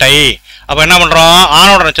கேட்டை. அப்ப என்ன பண்றோம்,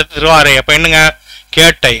 ஆணோட நட்சத்திரம் திருவாதிரை. அப்ப என்னங்க,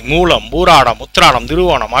 கேட்டை, மூலம், பூராடம், உத்திராடம்,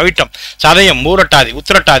 திருவோணம், அவிட்டம், சதயம், பூரட்டாதி,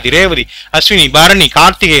 உத்திரட்டாதி, ரேவதி, அஸ்வினி, பரணி,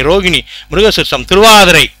 கார்த்திகை, ரோகிணி, மிருகசிருஷ்டம்,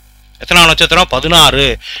 திருவாதிரை. எத்தனை நட்சத்திரம்? 16.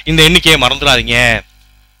 இந்த எண்ணிக்கையை மறந்துடாதீங்க.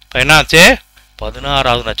 இப்போ என்னாச்சு,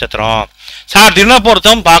 16வது நட்சத்திரம். சார் தின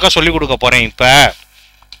பொருத்தம் பார்க்க சொல்லி கொடுக்க போறேன். இப்ப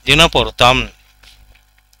தின பொருத்தம்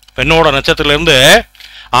பெண்ணோட நட்சத்திரத்திலிருந்து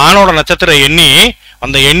ஆணோட நட்சத்திரம் எண்ணி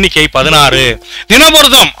அந்த எண்ணிக்கை 16. தின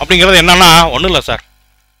பொருத்தம் அப்படிங்கிறது என்னன்னா ஒன்றும் இல்லை சார்,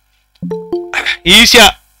 ஈஸியா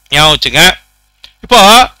ஞாபகம் வச்சுங்க. இப்போ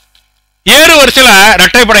ஏறு வரிசையில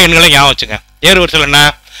இரட்டைப்படை எண்களை ஞாபகம் வச்சுங்க. ஏறு வரிசையில் என்ன,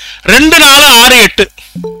 2 4 6 8,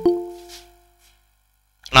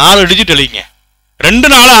 4 டிஜிட் எழுதிங்க. 2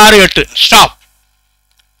 4 6 8 ஸ்டாப்.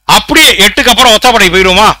 அப்படியே 8க்கு அப்புறம் ஒத்தப்படை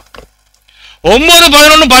போயிடுவோமா, 9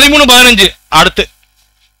 11 13 15 அடுத்து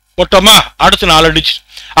போட்டோமா, அடுத்து 4 டிஜிட்.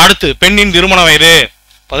 அடுத்து பெண்ணின் திருமண வயது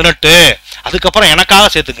 18, அதுக்கப்புறம் எனக்காக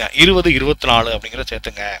சேர்த்துங்க 20 24 அப்படிங்கிற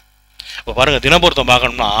சேர்த்துங்க. இப்போ பாருங்க, தினபொருத்தம்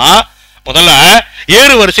பார்க்கணும்னா முதல்ல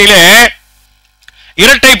ஏறு வரிசையில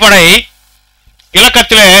இரட்டைப்படை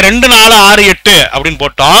இலக்கத்திலே 2 4 6 8 அப்படின்னு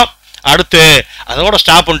போட்டோம். அடுத்து அதோட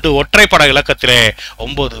ஸ்டாப் பண்ணிட்டு ஒற்றைப்படை இலக்கத்திலே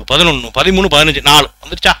 9 11 13 15 4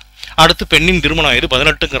 வந்துருச்சா. அடுத்து பெண்ணின் திருமணம் வயது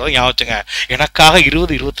 18ங்கிறத ஞாபகம் வச்சுங்க. எனக்காக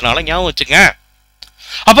 20 24 ஞாபகம் வச்சுங்க.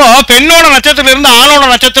 அப்போ பெண்ணோட நட்சத்திரம் இருந்து ஆணோட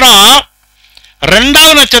நட்சத்திரம்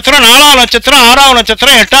 2வது நட்சத்திரம், 4வது நட்சத்திரம், 6வது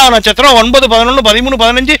நட்சத்திரம், 8வது நட்சத்திரம் 9 11 13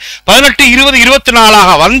 15 18 20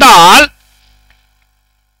 24 வந்தால்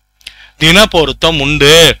தின பொருத்தம்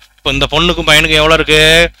உண்டு. இப்போ இந்த பொண்ணுக்கும் பையனுக்கும் எவ்வளவு இருக்கு,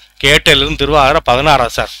 கேட்டையிலிருந்து திருவாதிரை 16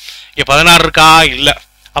 சார். இங்க 16 இருக்கா, இல்ல.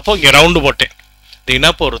 அப்போ இங்க ரவுண்டு போட்டேன்,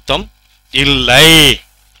 தின பொருத்தம் இல்லை.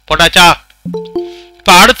 போட்டாச்சா.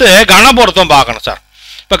 இப்போ அடுத்து கணபொருத்தம் பார்க்கணும் சார்.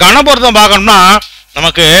 இப்போ கணபொருத்தம் பார்க்கணும்னா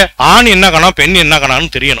நமக்கு ஆண் என்ன கணம் பெண் என்ன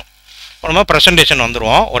கணம்னு தெரியணும். இப்போ நம்ம ப்ரெசன்டேஷன்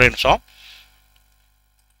வந்துடுவோம். ஒரே நிமிஷம்.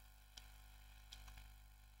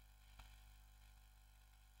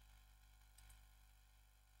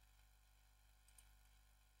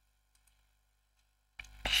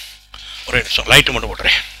 ஒரே நிமிஷம் லைட்டு மட்டும்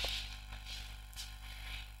போட்டுறேன்.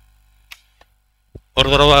 ஒரு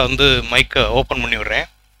தடவை வந்து மைக்கை ஓப்பன் பண்ணி விடுறேன்.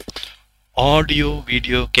 ஆடியோ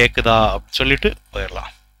வீடியோ கேட்குதா அப்படின்னு சொல்லிட்டு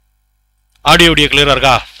போயிடலாம். ஆடியோ வீடியோ கிளியரா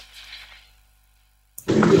இருக்கா?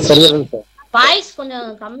 வாய்ஸ் கொஞ்சம்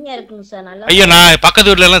கம்மியா இருக்குங்க சார். நல்லா ஐயா நான் பக்கத்து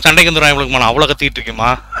வீட்ல எல்லாம் சண்டைக்கு வந்துடுறேன். இவளுக்கு அவ்வளோ கத்திட்டு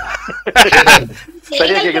இருக்கேமா?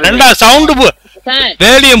 ரெண்டா சவுண்டு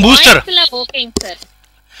வேலியம் பூஸ்டர் நல்லா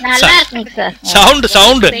இருக்குங்க சார்.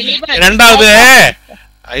 சவுண்டு ரெண்டாவது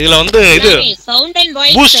இதுல வந்து இது சவுண்ட் அண்ட்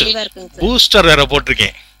வாய்ஸ் தெளிவா இருக்குங்க சார். பூஸ்டர் வேற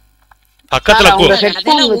போட்டிருக்கேன் பக்கத்துல.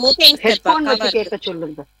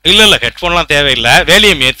 இல்ல ஹெட்போன்லாம் தேவையில்லை,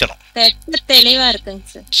 வேலியம் ஏத்தணும். தெளிவா இருக்குங்க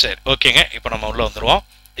சார். சரி ஓகேங்க. இப்போ நம்ம உள்ள வந்துருவோம்.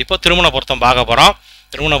 இப்போ திருமண பொருத்தம் பார்க்க போறோம்.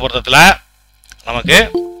 திருமண பொருத்தத்துல நமக்கு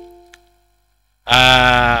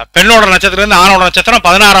பெண்ணோட நட்சத்திரம் இருந்து ஆணோட நட்சத்திரம்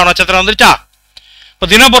 16ஆம் நட்சத்திரம் வந்துருச்சா? இப்போ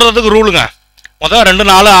தின பொருத்தத்துக்கு ரூலுங்க. மொத்தம் 2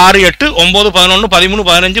 4 6 8 9 11 13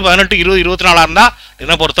 15 18 20 24 இருந்தா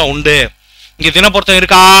தின பொருத்தம் உண்டு. இங்க தின பொருத்தம்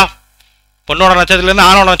இருக்கா? பொண்ணோட நட்சத்திரத்துல இருந்து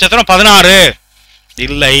ஆணோட நட்சத்திரம் 16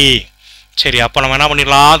 இல்லை. சரி அப்ப நம்ம என்ன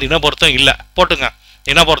பண்ணிடலாம்? தின பொருத்தம் இல்லை போட்டுங்க.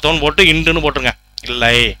 தின பொருத்தம்னு போட்டு இண்டுன்னு போட்டுங்க.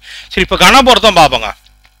 இல்லை. சரி இப்ப கண பொருத்தம் பார்ப்போங்க.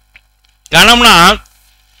 கணம்னா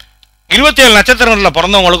 27 நட்சத்திரங்களில்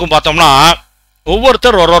பிறந்தவங்களுக்கும் பார்த்தோம்னா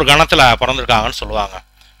ஒவ்வொருத்தர் ஒரு கணத்துல பிறந்திருக்காங்கன்னு சொல்லுவாங்க.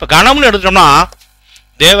 இப்ப கணம்னு எடுத்துட்டோம்னா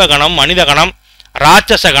தேவகணம், மனித கணம்,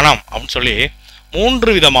 ராட்சச கணம் அப்படின்னு சொல்லி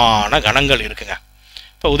 3 விதமான கணங்கள் இருக்குங்க.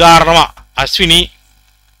 இப்போ உதாரணமா அஸ்வினி,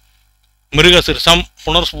 மிருகசிருஷம்,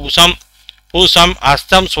 புனர்பூசம், பூசம்,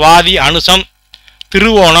 அஸ்தம், சுவாதி, அனுசம்,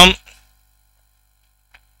 திருவோணம்,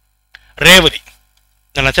 ரேவதி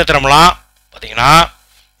இந்த நட்சத்திரம்லாம் பார்த்தீங்கன்னா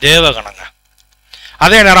தேவகணங்க.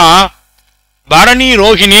 அதே நேரம் பரணி,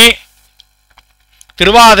 ரோஹிணி,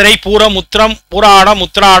 திருவாதிரை, பூரம், உத்திரம், பூராடம்,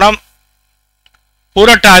 உத்திராடம்,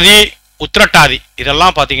 பூரட்டாதி, உத்திரட்டாதி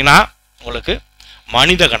இதெல்லாம் பார்த்தீங்கன்னா உங்களுக்கு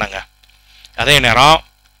மனித கணங்க. அதே நேரம்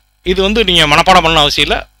இது வந்து நீங்கள் மனப்பாடம் பண்ண அவசியம்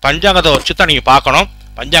இல்லை, பஞ்சாங்கத்தை வச்சு தான் நீங்கள் பார்க்கணும்.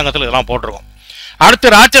 பஞ்சாங்கத்தில் இதெல்லாம் போட்டிருக்கோம். அடுத்து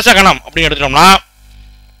ராட்சச கணம் அப்படின்னு எடுத்துட்டோம்னா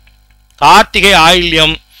கார்த்திகை,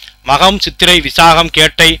 ஆயில்யம், மகம், சித்திரை, விசாகம்,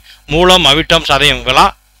 கேட்டை, மூலம், அவிட்டம், சதயம்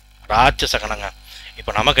இதெல்லாம் ராட்சச கணங்க.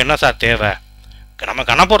 இப்போ நமக்கு என்ன சார் தேவை? நம்ம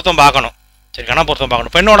கணப்பொருத்தம் பார்க்கணும். சரி கணப்பொருத்தம்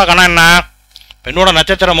பார்க்கணும். பெண்ணோட கணம் என்ன? பெண்ணோட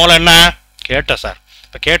நட்சத்திர மூலம் என்ன? கேட்ட சார்.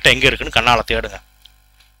 இப்போ கேட்ட எங்கே இருக்குன்னு கண்ணால் தேடுங்க.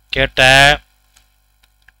 கேட்ட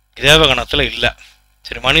தேவகணத்தில் இல்லை.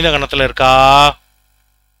 சரி மனித கணத்தில் இருக்கா?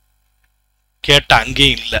 கேட்ட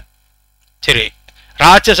அங்கேயும் இல்லை. சரி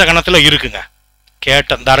ராட்சச கணத்தில் இருக்குங்க.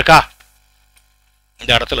 கேட்ட இந்த இருக்கா?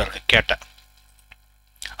 இந்த இடத்துல இருக்கு கேட்ட.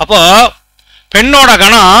 அப்போ பெண்ணோட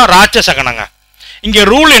கணம் ராட்சச கணங்க. இங்க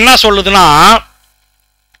ரூல் என்ன சொல்லுதுன்னா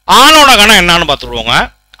ஆணோட கணம் என்னன்னு பார்த்துருவோங்க.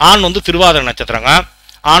 ஆண் வந்து திருவாதிரை நட்சத்திரங்க.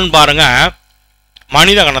 ஆண் பாருங்க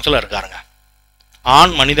மனித கணத்துல இருக்காருங்க.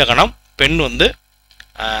 ஆண் மனித கணம், பெண் வந்து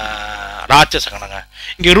ராட்சச கணங்க.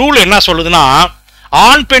 இங்க ரூல் என்ன சொல்லுதுன்னா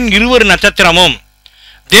ஆண் பெண் இருவர் நட்சத்திரமும்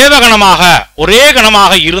தேவகணமாக ஒரே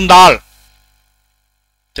கணமாக இருந்தால்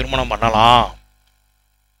திருமணம் பண்ணலாம்.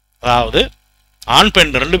 அதாவது ஆண்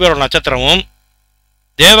பெண் 2 பேரோட நட்சத்திரமும்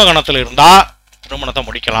தேவகணத்தில் இருந்தா திருமணத்தை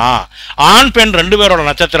முடிக்கலாம். ஆண் பெண் 2 பேரோட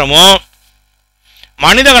நட்சத்திரமும்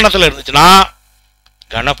மனித கணத்தில் இருந்துச்சுன்னா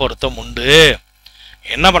கண பொருத்தம் உண்டு.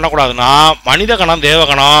 என்ன பண்ணக்கூடாதுன்னா மனித கணம்,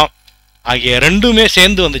 தேவகணம் ஆகிய 2மே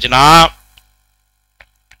சேர்ந்து வந்துச்சுன்னா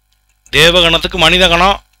தேவகணத்துக்கு மனித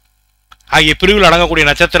கணம் ஆகிய பிரிவில் அடங்கக்கூடிய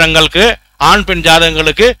நட்சத்திரங்களுக்கு ஆண் பெண்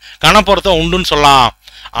ஜாதகங்களுக்கு கணப்பொருத்தம் உண்டுன்னு சொல்லலாம்.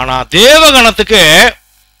 ஆனா தேவகணத்துக்கு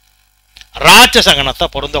ராட்சச கணத்தை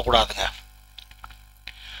பொருந்தக்கூடாதுங்க.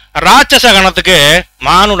 ராட்சச கணத்துக்கு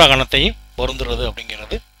மானுட கணத்தையும் பொருந்துறது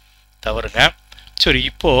அப்படிங்கிறது தவறுங்க. சரி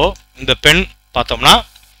இப்போ இந்த பெண் பார்த்தோம்னா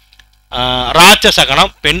ராட்சச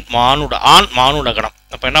கணம், பெண் மானுட, ஆண் மானுட கணம்.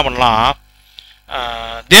 அப்போ என்ன பண்ணலாம்?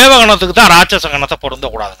 தேவகணத்துக்கு தான் ராட்சச கணத்தை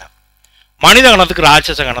பொருந்தக்கூடாதுங்க. மனித கணத்துக்கு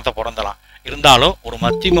ராட்சச கணத்தை பொருந்தலாம். இருந்தாலும் ஒரு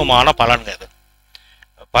மத்தியமமான பலன்ங்க இது.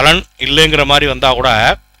 பலன் இல்லைங்கிற மாதிரி வந்தால் கூட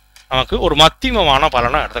நமக்கு ஒரு மத்தியமமான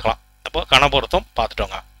பலனை எடுத்துக்கலாம். அப்போ கண பொருத்தம்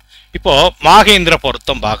பார்த்துட்டோங்க. இப்போ மாகேந்திர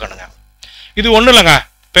பொருத்தம் பார்க்கணுங்க. இது ஒன்றும் இல்லைங்க.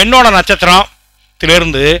 பெண்ணோட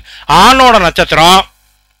நட்சத்திரத்திலிருந்து ஆணோட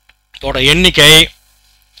நட்சத்திரத்தோட எண்ணிக்கை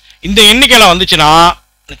இந்த எண்ணிக்கையில் வந்துச்சுன்னா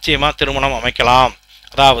நிச்சயமா திருமணம் அமைக்கலாம்.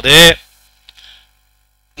 அதாவது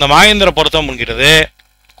இந்த மாகேந்திர பொருத்தம் என்கிறது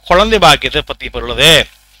குழந்தை பாக்கியத்தை பற்றி பொருளுது.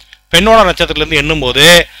 பெண்ணோட நட்சத்திரத்திலிருந்து எண்ணும் போது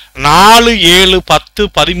 4, 7, 10,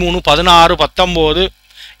 13, 16, 19,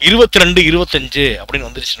 22, 25 அப்படின்னு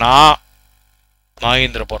வந்துருச்சுன்னா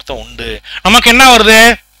நாகேந்திர பொருத்தம் உண்டு. நமக்கு என்ன வருது?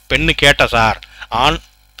 பெண்ணு கேட்ட சார், ஆண்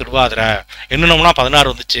திருவாதிரை, எண்ணுனோம்னா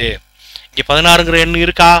 16 வந்துச்சு. இங்க 16ங்கிற எண்ணு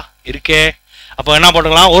இருக்கா? இருக்கே. அப்போ என்ன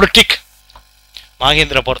போட்டுக்கலாம்? ஒரு டிக்,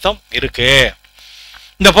 நாகேந்திர பொருத்தம் இருக்கு.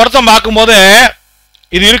 இந்த பொருத்தம் பார்க்கும்போது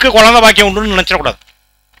இது இருக்கு, குழந்தை பாக்கியம் உண்டுன்னு நினைச்சிடக்கூடாது.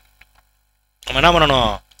 நம்ம என்ன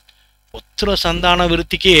பண்ணணும்? உத்திர சந்தான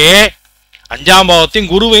விருத்திக்கு 5ஆம் பாவத்தையும்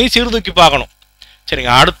குருவையும் சீர்தூக்கி பார்க்கணும்.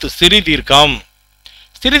 சரிங்க. அடுத்து ஸ்திரி தீர்க்கம்.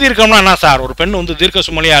 ஸ்திரி தீர்க்கம்னா என்ன சார்? ஒரு பெண் வந்து தீர்க்க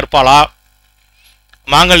சுமலியா இருப்பாளா,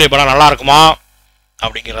 மாங்கல்ய பலம் நல்லா இருக்குமா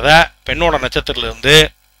அப்படிங்கிறத பெண்ணோட நட்சத்திரத்திலிருந்து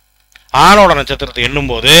ஆணோட நட்சத்திரத்தை எண்ணும்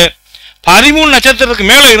போது 13 நட்சத்திரத்துக்கு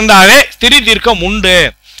மேல இருந்தாவே ஸ்திரி தீர்க்கம் உண்டு.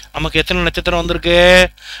 நமக்கு எத்தனை நட்சத்திரம் வந்திருக்கு?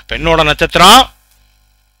 பெண்ணோட நட்சத்திரம்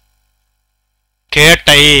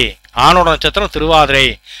கேட்டை, ஆணோட நட்சத்திரம் திருவாதிரை.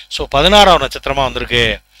 ஸோ 16வது நட்சத்திரமா வந்திருக்கு.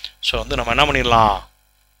 ஸோ வந்து நம்ம என்ன பண்ணிடலாம்?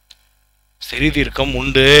 ஸ்திரி தீர்க்கம்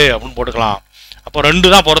உண்டு அப்படின்னு போட்டுக்கலாம். அப்போ 2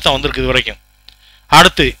 தான் பொருத்தம் வந்திருக்கு இது வரைக்கும்.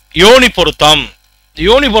 அடுத்து யோனி பொருத்தம்.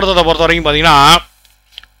 யோனி பொருத்தத்தை பொறுத்த வரைக்கும் பார்த்தீங்கன்னா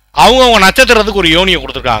அவங்கவுங்க நட்சத்திரத்துக்கு ஒரு யோனியை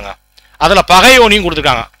கொடுத்துருக்காங்க. அதில் பகை யோனியும்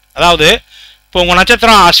கொடுத்துருக்காங்க. அதாவது இப்போ உங்கள்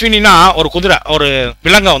நட்சத்திரம் அஸ்வினினா ஒரு குதிரை, ஒரு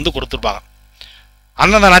விலங்கை வந்து கொடுத்துருப்பாங்க.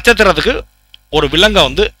 அந்தந்த நட்சத்திரத்துக்கு ஒரு விலங்கை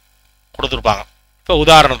வந்து கொடுத்துருப்பாங்க. இப்போ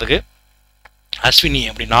உதாரணத்துக்கு அஸ்வினி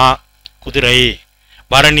அப்படின்னா குதிரை,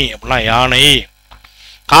 பரணி அப்படின்னா யானை,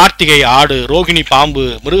 கார்த்திகை ஆடு, ரோகிணி பாம்பு,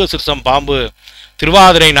 மிருகசிருஷம் பாம்பு,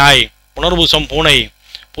 திருவாதிரை நாய், புனர்பூசம் பூனை,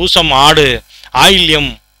 பூசம் ஆடு,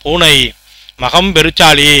 ஆயில்யம் பூனை, மகம்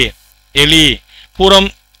பெருச்சாளி எலி, பூரம்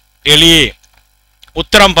எலி,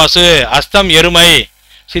 உத்தரம் பசு, அஸ்தம் எருமை,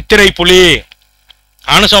 சித்திரை புலி,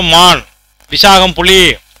 அனுசம் மான், விசாகம் புலி,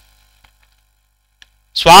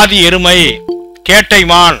 சுவாதி எருமை, கேட்டை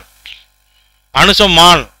மான், அனுசம்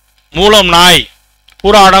மான், மூலம் நாய்,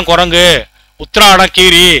 பூராடம் குரங்கு, உத்திராடம்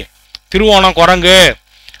கீரி, திருவோணம் குரங்கு,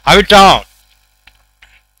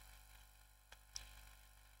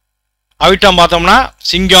 அவிட்டம் பார்த்தோம்னா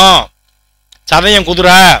சிங்கம், சதயம்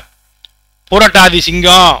குதிரை, பூரட்டாதி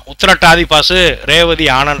சிங்கம், உத்திரட்டாதி பசு, ரேவதி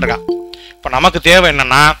ஆனன்றா. இப்போ நமக்கு தேவை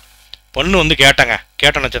என்னன்னா, பொண்ணு வந்து கேட்டங்க,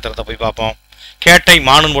 கேட்ட நட்சத்திரத்தை போய் பார்ப்போம். கேட்டை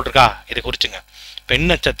மானுன்னு போட்டிருக்கா, இதை குறிச்சுங்க. பெண்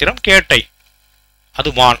நட்சத்திரம் கேட்டை,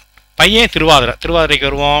 அது மான். பையன் திருவாதிரை, திருவாதிரைக்கு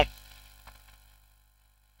வருவோம்.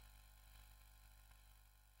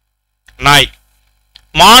 நாய்,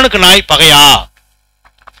 மானுக்கு நாய் பகையா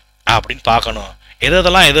அப்படின்னு பார்க்கணும்.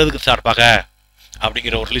 எதெல்லாம் எதுக்கு சார் பகை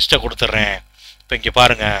அப்படிங்கிற ஒரு லிஸ்ட்டை கொடுத்துட்றேன். இப்போ இங்கே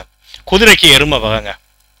பாருங்க, குதிரைக்கு எருமை பகைங்க,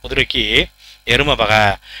 குதிரைக்கு எருமை பகை,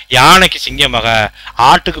 யானைக்கு சிங்கம் பகை,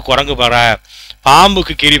 ஆட்டுக்கு குரங்கு பகை,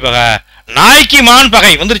 பாம்புக்கு கிரி பகை, நாய்க்கு மான்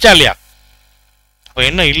பகை வந்துருச்சா இல்லையா? அப்போ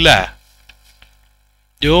என்ன இல்லை?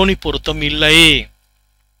 யோனி பொருத்தம் இல்லை.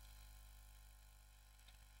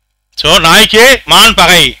 ஸோ நாய்க்கு மான்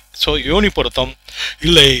பகை, ஸோ யோனி பொருத்தம்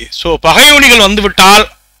இல்லை. ஸோ பகையோனிகள் வந்து விட்டால்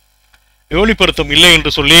யோனி பொருத்தம் இல்லை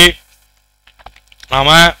என்று சொல்லி நாம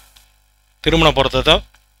திருமண பொருத்தத்தை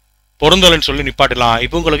பொருந்தலைன்னு சொல்லி நிப்பாட்டலாம்.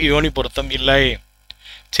 இப்போ உங்களுக்கு யோனி பொருத்தம் இல்லை.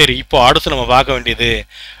 சரி, இப்போ அடுத்து நம்ம பார்க்க வேண்டியது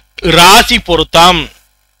ராசி பொருத்தம்.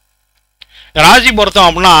 ராசி பொருத்தம்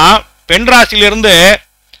அப்படின்னா பெண் ராசியிலிருந்து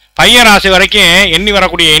பையன் ராசி வரைக்கும் எண்ணி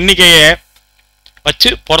வரக்கூடிய எண்ணிக்கையை வச்சு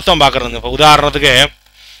பொருத்தம் பார்க்கறதுங்க. இப்போ உதாரணத்துக்கு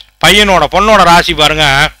பையனோட பொண்ணோட ராசி பாருங்க,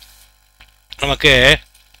 நமக்கு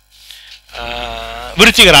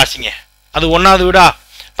விருச்சிக ராசிங்க, அது 1வது வீடா.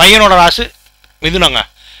 பையனோட ராசி மிதுனங்க,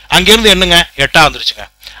 அங்கேருந்து என்னங்க 8ஆ வந்துருச்சுங்க,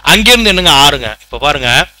 அங்கேருந்து என்னங்க 6ங்க. இப்போ பாருங்க,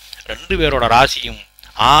 2 பேரோட ராசியும்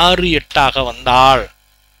 6, 8ஆக வந்தால்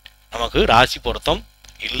நமக்கு ராசி பொருத்தம்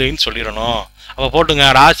இல்லைன்னு சொல்லிடணும். அப்போ போட்டுங்க,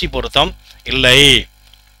 ராசி பொருத்தம் இல்லை.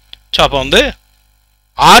 ஸோ அப்போ வந்து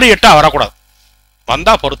 6, 8ஆ வரக்கூடாது,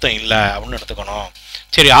 வந்தா பொருத்தம் இல்லை அப்படின்னு எடுத்துக்கணும்.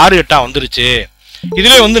 சரி, 6, 8ஆ வந்துருச்சு.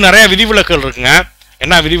 இதுல வந்து நிறைய விதிவிலக்குகள் இருக்குங்க.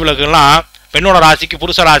 என்ன விதிவிலக்குலாம்? பெண்ணோட ராசிக்கு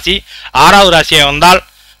புருஷ ராசி 6வது ராசியா வந்தால்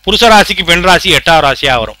புருஷ ராசிக்கு பெண் ராசி 8வது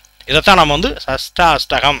ராசியா வரும். இதைத்தான் நம்ம வந்து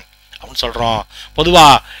சஷ்டாஷ்டகம் அப்படின்னு சொல்றோம். பொதுவா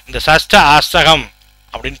இந்த சஷ்ட அஷ்டகம்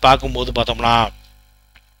அப்படின்னு பார்க்கும்போது பார்த்தோம்னா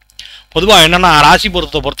பொதுவா என்னன்னா, ராசி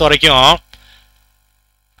பொருத்தத்தை பொறுத்த வரைக்கும்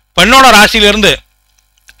பெண்ணோட ராசியிலிருந்து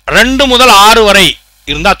 2 முதல் 6 வரை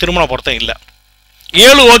இருந்தா திருமண பொருத்தம் இல்லை.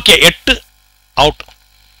 7 ஓகே, 8 அவுட்.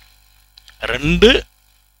 2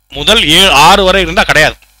 முதல் 6 வரை இருந்தா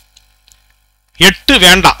கிடையாது, 8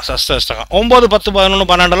 வேண்டாம், சஷ்டகம். 9, 10, 11,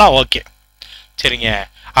 12 ஓகே. சரிங்க.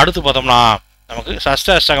 அடுத்து பார்த்தோம்னா நமக்கு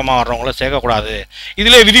சஷ்டாஷ்டகமாக வர்றவங்கள சேர்க்கக்கூடாது.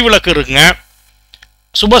 இதிலே விதிவிலக்கு இருக்குங்க.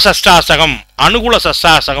 சுப சஷ்டாஷ்டகம், அனுகூல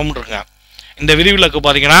சஷ்டாஷ்டகம் இருக்குங்க. இந்த விதிவிலக்கு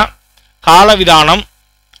பார்த்தீங்கன்னா காலவிதானம்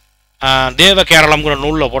தேவ கேரளம்ங்கிற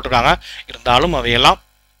நூலில் போட்டிருக்காங்க. இருந்தாலும் அவையெல்லாம்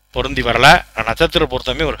பொருந்தி வரல. நட்சத்திர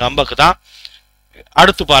பொருத்தமே ஒரு கம்பக்கு தான். இருக்கு.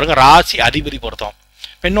 அடுத்து பாருங்க ராசி அதிபதி பொருத்தம்.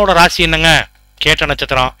 பெண்ணோட ராசி என்னங்க? கேட்ட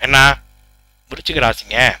நட்சத்திரம் என்ன? விருச்சிக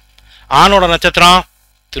ராசிங்க. ஆணோட நட்சத்திரம்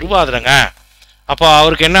திருவாதிரைங்க. அப்போ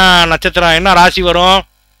அவருக்கு என்ன நட்சத்திரம், என்ன ராசி வரும்?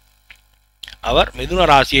 அவர் மிதுன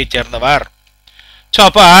ராசியை சேர்ந்தவர். ஸோ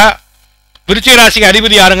அப்போ விருச்சிக ராசிக்கு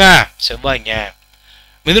அதிபதி யாருங்க? செவ்வாய்ங்க.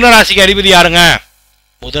 மிதுன ராசிக்கு அதிபதி யாருங்க?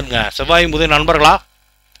 புதன்ங்க. செவ்வாய் புதன் நண்பர்களா?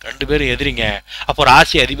 2 பேரும் எதிரிங்க. அப்போ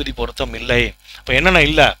ராசி அதிபதி பொருத்தம் இல்லை. அப்போ என்னென்ன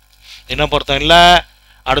இல்லை? என்ன பொருத்தம் இல்லை?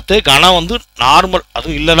 அடுத்து கணம் வந்து நார்மல்,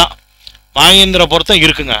 அதுவும் இல்லைதான். மாகேந்திர பொருத்தம்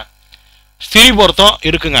இருக்குங்க, ஸ்திரீ பொருத்தம்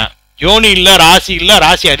இருக்குங்க, யோனி இல்லை, ராசி இல்லை,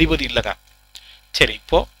 ராசி அதிபதி இல்லைங்க. சரி,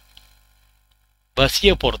 இப்போ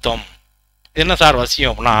வசிய பொருத்தம். என்ன சார்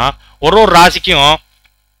வசியம் அப்படின்னா, ஒரு ராசிக்கும்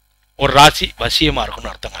ஒரு ராசி வசியமாக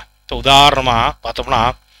இருக்குன்னு அர்த்தங்க. இப்போ உதாரணமாக பார்த்தோம்னா,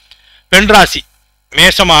 பெண் ராசி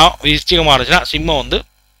மேஷமாக விருச்சிகமாக இருந்துச்சுன்னா சிம்மம் வந்து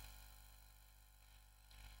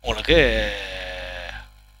உங்களுக்கு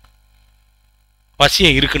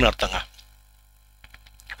வசியம் இருக்குன்னு அர்த்தங்க.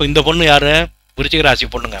 இப்போ இந்த பொண்ணு யாரு? விருச்சிக ராசி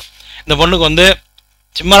பொண்ணுங்க. இந்த பொண்ணுக்கு வந்து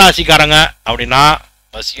சிம்ம ராசிக்காரங்க அப்படின்னா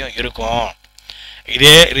வசியம் இருக்கும்.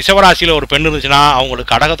 இதே ரிஷபராசியில் ஒரு பெண் இருந்துச்சுன்னா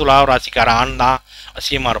அவங்களுக்கு கடக துலா ராசிக்கார ஆண் தான்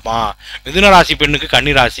வசியமாக இருப்பான். மிதுன ராசி பெண்ணுக்கு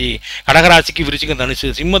கன்னி ராசி, கடகராசிக்கு விருச்சிகம் தனுசு,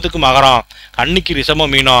 சிம்மத்துக்கு மகரம், கன்னிக்கு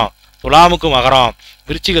ரிஷபம் மீனம், துலாமுக்கு மகரம்,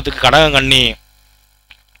 விருச்சிகத்துக்கு கடகம் கன்னி,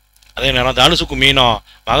 அதே நேரம் தனுசுக்கு மீனம்,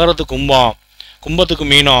 மகரத்துக்கு கும்பம், கும்பத்துக்கு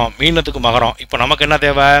மீனம், மீனத்துக்கு மகரம். இப்போ நமக்கு என்ன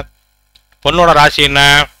தேவை? பொண்ணோட ராசி என்ன?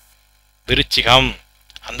 விருச்சிகம்.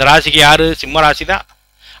 அந்த ராசிக்கு யாரு? சிம்ம ராசி தான்.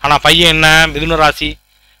 ஆனால் பையன் என்ன? மிதுன ராசி.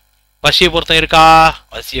 வசிய பொருத்தம் இருக்கா?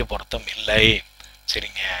 வசிய பொருத்தம் இல்லை.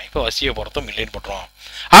 சரிங்க, இப்போ வசிய பொருத்தம் இல்லைன்னு போட்டுருவோம்.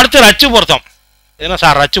 அடுத்து ரச்சு பொருத்தம். என்ன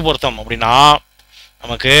சார் ரச்சு பொருத்தம் அப்படின்னா,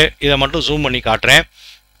 நமக்கு இதை மட்டும் ஜூம் பண்ணி காட்டுறேன்.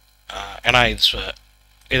 ஏன்னா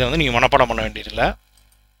இதை வந்து நீங்கள் மனப்பாடம் பண்ண வேண்டியதில்லை.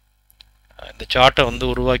 இந்த சார்ட்டை வந்து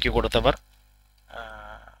உருவாக்கி கொடுத்தவர்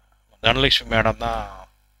தனலட்சுமி மேடம் தான்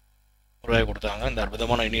உருவாக்கி கொடுத்தாங்க. இந்த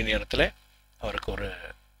அற்புதமான இனிய நேரத்தில் அவருக்கு ஒரு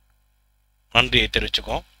நன்றியை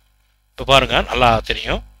தெரிவிச்சுக்கோம். இப்போ பாருங்கள், நல்லா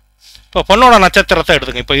தெரியும். இப்போ பொண்ணோட நட்சத்திரத்தை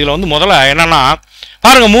எடுத்துங்க. இப்போ இதில் வந்து முதல்ல என்னென்னா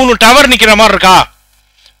பாருங்கள், 3 டவர் நிற்கிற மாதிரி இருக்கா?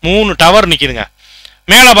 3 டவர் நிற்கிதுங்க.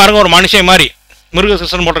 மேலே பாருங்கள் ஒரு மனுஷன் மாதிரி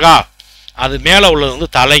மிருகசிருஷ்ணன் போட்டிருக்கா? அது மேலே உள்ளது வந்து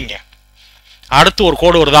தலைங்க. அடுத்து ஒரு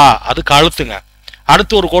கோடு வருதா? அது கழுத்துங்க.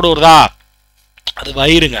 அடுத்து ஒரு கோடு வருதா? அது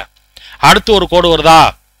வயிறுங்க. அடுத்து ஒரு கோடு வருதா?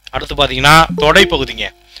 அடுத்து பார்த்தீங்கன்னா தொடை பகுதிங்க.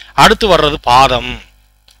 அடுத்து வர்றது பாதம்.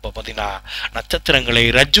 இப்போ பார்த்தீங்கன்னா நட்சத்திரங்களை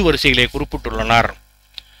ரஜ்ஜு வரிசைகளை குறிப்பிட்டுள்ளனர்.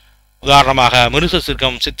 உதாரணமாக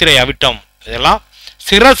மிருகசிருஷ்டம், சித்திரை, அவிட்டம் இதெல்லாம்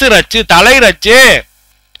சிரசு ரச்சு, தலை ரச்சு.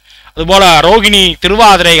 அதுபோல ரோகிணி,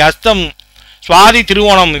 திருவாதிரை, அஸ்தம், சுவாதி,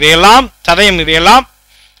 திருவோணம் இதையெல்லாம், சதயம் இதையெல்லாம்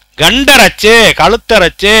கண்டரச்சு,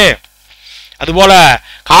 கழுத்தரச்சு. அதுபோல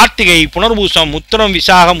கார்த்திகை, புனர்பூசம், உத்திரம்,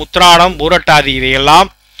 விசாகம், உத்திராடம், பூரட்டாதி இதையெல்லாம்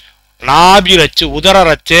நாபி ரச்சு, உதர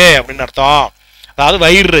ரச்சு அப்படின்னு அர்த்தம். அதாவது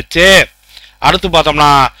வயிறு ரச்சு. அடுத்து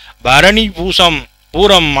பார்த்தோம்னா பரணி, பூசம்,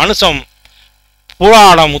 பூரம், மனுஷம்,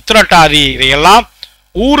 பூராடம், உத்திரட்டாதி இதையெல்லாம்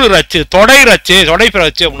ஊரு ரச்சு, தொடை ரச்சு, தொடை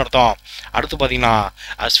ரச்சு அப்படின்னு அர்த்தம். அடுத்து பார்த்தீங்கன்னா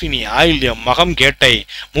அஸ்வினி, ஆயில்யம், மகம், கேட்டை,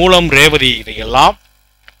 மூலம், ரேவதி இதையெல்லாம்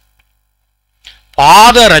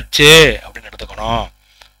பாத ரச்சு அப்படின்னு எடுத்துக்கணும்.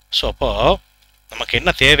 ஸோ அப்போ நமக்கு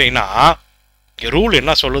என்ன தேவைன்னா, ரூல்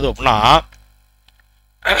என்ன சொல்லுது அப்படின்னா,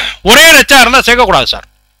 ஒரே ரச்சா இருந்தால் சேர்க்கக்கூடாது சார்.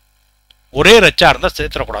 ஒரே ரச்சா இருந்தால்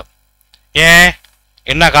சேர்த்துடக்கூடாது. ஏன்?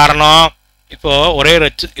 என்ன காரணம்? இப்போ ஒரே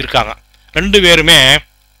ரச்சு இருக்காங்க, 2 பேருமே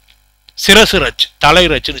சிரசு ரச்சு, தலை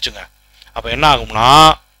ரச்சுன்னு வச்சுங்க. அப்போ என்ன ஆகும்னா,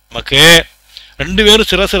 நமக்கு 2 பேரும்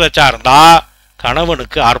சிரசு ரச்சா இருந்தால்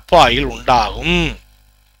கணவனுக்கு அற்ப ஆயுள் உண்டாகும்.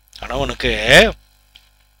 கணவனுக்கு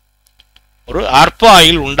ஒரு அற்ப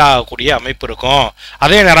ஆயுள் உண்டாகக்கூடிய அமைப்பு இருக்கும்.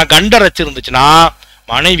 அதே நேரம் கண்ட ரச்சு இருந்துச்சுன்னா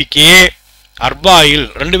மனைவிக்கு அற்ப ஆயுள்.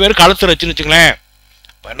 2 பேரும் கழுத்து ரச்சுன்னு வச்சுங்களேன்.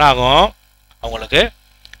 என்ன ஆகும்? அவங்களுக்கு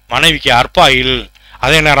மனைவிக்கு அற்ப ஆயுள்.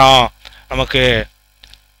 அதே நேரம் நமக்கு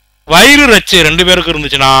வயிறு ரச்சு 2 பேருக்கு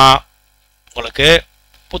இருந்துச்சுன்னா உங்களுக்கு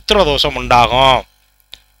புத்திர தோஷம் உண்டாகும்.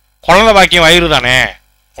 குழந்தை பாக்கியம் வயிறு தானே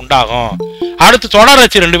உண்டாகும். அடுத்து தொடர்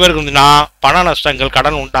ரச்சு 2 பேருக்கு இருந்துச்சுன்னா பண நஷ்டங்கள்,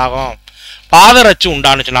 கடன் உண்டாகும். பாதரச்சு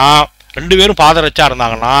உண்டானுச்சுன்னா 2 பேரும் பாதரச்சா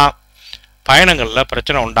இருந்தாங்கன்னா பயணங்களில்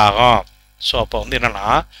பிரச்சனை உண்டாகும். ஸோ அப்போ வந்து என்னன்னா,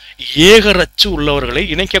 ஏகரச்சு உள்ளவர்களை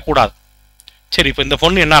இணைக்கக்கூடாது. சரி, இப்போ இந்த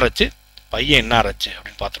பொண்ணு என்ன ரச்சு, பையன் என்ன ரச்சு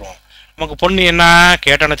அப்படின்னு பார்த்துருவோம். நமக்கு பொண்ணு என்ன?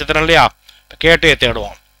 கேட்ட நட்சத்திரம் இல்லையா? இப்போ கேட்டையை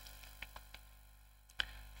தேடுவோம்.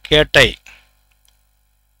 கேட்டை,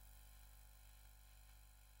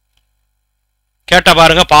 கேட்ட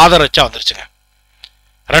பாருங்க பாதரச்சா வந்துருச்சுங்க.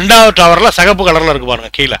 2வது டவரில் சிகப்பு கலரில் இருக்கு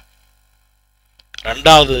பாருங்க. கீழே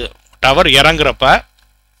 2வது டவர் இறங்குறப்ப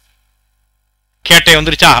கேட்டை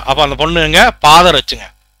வந்துருச்சா? அப்போ அந்த பொண்ணுங்க பாதரச்சுங்க.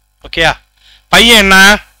 ஓகேயா? பையன் என்ன?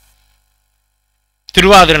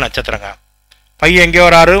 திருவாதிரை நட்சத்திரங்க. பையன் எங்கே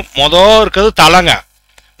வராரு? மொதல் இருக்கிறது தலைங்க,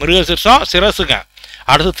 மிருகசீர்ஷம் சிரசுங்க.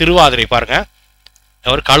 அடுத்து திருவாதிரை பாருங்க,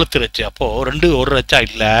 அவர் கழுத்து ரச்சு. அப்போ ரெண்டு ஒரு ரச்சா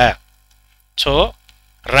இல்லை. ஸோ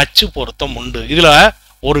ரச்சு பொருத்தம் உண்டு. இதுல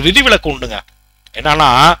ஒரு விதிவிலக்கு உண்டுங்க. என்னன்னா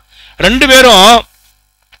ரெண்டு பேரும்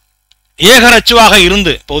ஏக ரச்சுவாக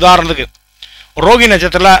இருந்து, இப்போ உதாரணத்துக்கு ரோகி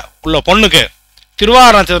நட்சத்திரத்துல உள்ள பொண்ணுக்கு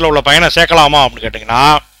திருவாதிரை நட்சத்திரத்தில் உள்ள பையனை சேர்க்கலாமா அப்படின்னு கேட்டிங்கன்னா,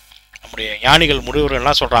 நம்முடைய ஞானிகள் முனிவர்கள்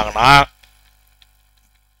என்ன சொல்றாங்கன்னா,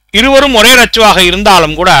 இருவரும் ஒரே ரச்சுவாக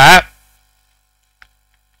இருந்தாலும் கூட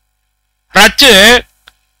ரச்சு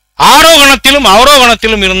ஆரோகணத்திலும்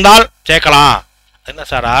அவரோகணத்திலும் இருந்தால் சேர்க்கலாம். என்ன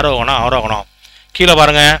சார் ஆரோகணம் அவரோகணம்? கீழே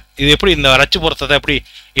பாருங்க, இது எப்படி இந்த ரச்சு பொருத்தத்தை எப்படி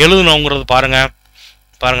எழுதணுங்கிறது பாருங்க.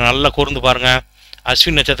 பாருங்க நல்லா கூர்ந்து பாருங்க.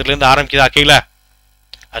 அஸ்வினி நட்சத்திரத்துலேருந்து ஆரம்பிக்குதா கீழே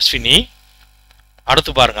அஸ்வினி.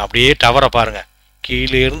 அடுத்து பாருங்க அப்படியே டவரை பாருங்க,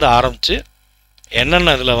 கீழே இருந்து ஆரம்பிச்சு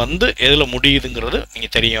என்னென்ன இதில் வந்து எதில் முடியுதுங்கிறது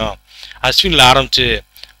நீங்கள் தெரியும். அஸ்வினியில் ஆரம்பிச்சு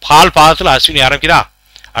பால் பாதத்தில் அஸ்வினி ஆரம்பிக்குதா,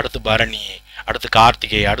 அடுத்து பரணி, அடுத்து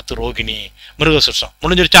கார்த்திகை, அடுத்து ரோகிணி, மிருகசீர்ஷம்.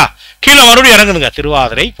 முடிஞ்சிருச்சா? கீழே மறுபடியும் இறங்குதுங்க,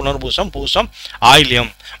 திருவாதிரை, புனர்பூசம், பூசம்,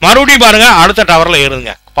 ஆயில்யம். மறுபடியும் பாருங்க அடுத்த டவரில்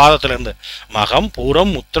ஏறுதுங்க, பாதத்துல இருந்து மகம்,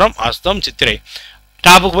 பூரம், உத்திரம், அஸ்தம், சித்திரை.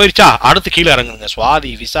 டாப்புக்கு போயிருச்சா? அடுத்து கீழே இறங்குதுங்க,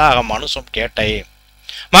 சுவாதி, விசாகம், அனுசம், கேட்டை.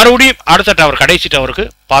 மறுபடியும் அடுத்த டவர் கடைசி டவருக்கு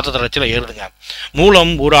பாதத்துல ரச்சில ஏறுதுங்க,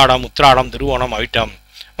 மூலம், ஊராடம், உத்திராடம், திருவோணம், அவிட்டம்.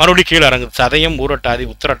 மறுபடியும் கீழே இறங்குது, சதயம், ஊரட்டாதி,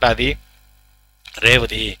 உத்திரட்டாதி,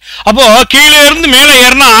 ரேவதி. அப்போ கீழே இருந்து மேலே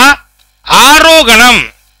ஏறினா ஆரோகணம்.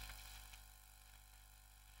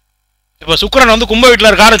 இப்ப சுக்கிரன் வந்து கும்ப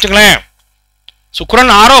வீட்டுல இருக்காரு வச்சுங்களேன்,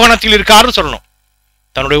 சுக்கிரன் ஆரோகணத்தில் இருக்காருன்னு சொல்லணும்,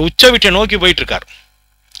 தன்னுடைய உச்ச வீட்டை நோக்கி போயிட்டு இருக்காரு.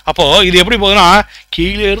 அப்போ இது எப்படி போகுதுன்னா,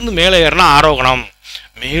 கீழே இருந்து மேலே ஏறினா ஆரோகணம்,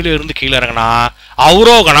 மேலே இருந்து கீழே இறங்கினா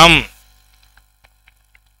அவரோகணம்.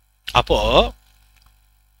 அப்போ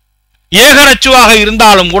ஏக ரச்சுவாக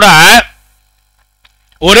இருந்தாலும் கூட,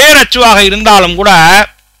 ஒரே ரச்சுவாக இருந்தாலும் கூட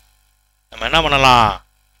நம்ம என்ன பண்ணலாம்,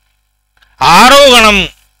 ஆரோகணம்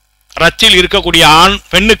ரச்சில் இருக்கக்கூடிய ஆண்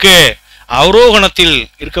பெண்ணுக்கு அவரோகணத்தில்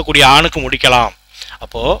இருக்கக்கூடிய ஆணுக்கு முடிக்கலாம்.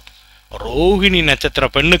 அப்போ ரோகிணி நட்சத்திர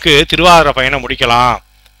பெண்ணுக்கு திருவாதிரை பையனை முடிக்கலாம்.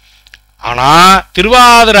 ஆனா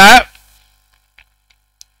திருவாதிரை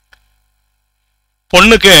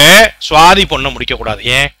பொண்ணுக்கு சுவாதி பொண்ணை முடிக்க கூடாது.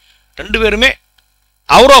 ஏன்? ரெண்டு பேருமே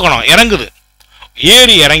அவரோகணம் இறங்குது,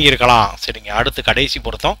 ஏறி இறங்கி இருக்கலாம். சரிங்க, அடுத்து கடைசி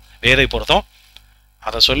பொருத்தம் வேதை பொருத்தம்.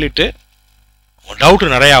 அதை சொல்லிட்டு டவுட்டு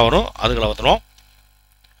நிறையா வரும், அதுகளை வந்துடும்.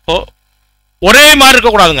 இப்போ ஒரே மாதிரி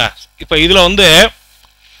இருக்கக்கூடாதுங்க. இப்போ இதில் வந்து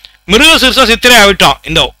மிருகசீர்ஷம், சித்திரை, அவிட்டம்,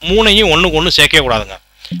 இந்த மூணையும் ஒன்றுக்கு ஒன்று சேர்க்கவே கூடாதுங்க.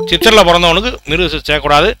 சித்திரையில் பிறந்தவனுக்கு மிருகசீர்ஷம்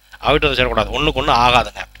சேர்க்கக்கூடாது, அவிட்டத்தை சேர்க்கக்கூடாது, ஒன்றுக்கு ஒன்று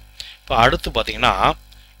ஆகாதுங்க. இப்போ அடுத்து பார்த்தீங்கன்னா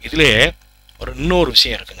இதிலே இன்னொரு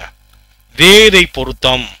விஷயம் இருக்குங்க, வேதை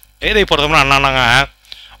பொருத்தம். வேதை பொருத்தம்னா என்னன்னாங்க,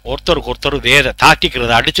 ஒருத்தருக்கு ஒருத்தர் வேதை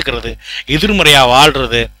தாக்கிக்கிறது, அடிச்சுக்கிறது, எதிர்மறையாக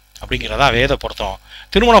வாழ்றது அப்படிங்கிறதா வேத பொருத்தம்.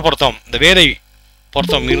 திருமண பொருத்தம், இந்த வேதை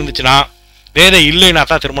பொருத்தம் இருந்துச்சுன்னா, வேதை இல்லைன்னா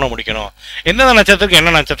தான் திருமணம் முடிக்கணும். எந்தெந்த நட்சத்திரத்துக்கு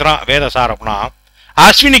என்ன நட்சத்திரம் வேத சார் அப்படின்னா,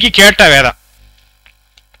 அஸ்வினிக்கு கேட்ட வேதம்,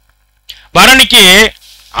 பரணிக்கு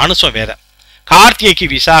அனுசம் வேத, கார்த்திகைக்கு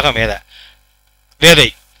விசாகம் வேத வேதை,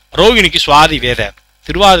 ரோகிணிக்கு சுவாதி வேத,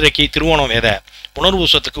 திருவாதிரைக்கு திருவோணம் வேத,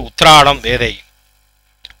 புனர்பூசத்துக்கு உத்திராடம் வேதை,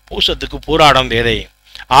 பூசத்துக்கு பூராடம் வேதை,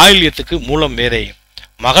 ஆயில்யத்துக்கு மூலம் வேதை,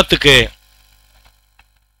 மகத்துக்கு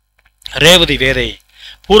ரேவதி வேதை,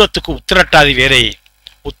 பூரத்துக்கு உத்திரட்டாதி வேதை,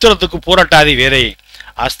 உத்திரத்துக்கு பூரட்டாதி வேதை,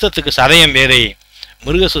 அஸ்தத்துக்கு சதயம் வேதை,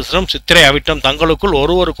 மிருகசீர்ஷம், சித்திரை, அவிட்டம் தங்களுக்குள்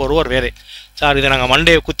ஒருவருக்கு ஒருவர் வேதை. சார் இதை நாங்கள்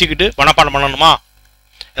மண்டையை குத்திக்கிட்டு பணப்பாடம் பண்ணணுமா?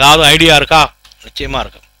 ஏதாவது ஐடியா இருக்கா? நிச்சயமா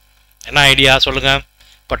இருக்கு. என்ன ஐடியா சொல்லுங்க.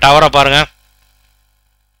 இப்போ டவரை பாருங்க.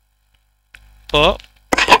 இப்போ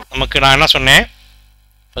நமக்கு நான் என்ன சொன்னேன்,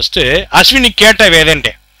 ஃபர்ஸ்ட் அஸ்வினி கேட்ட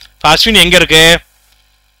வேதன்ட்டேன். இப்போ அஸ்வினி எங்க இருக்கு?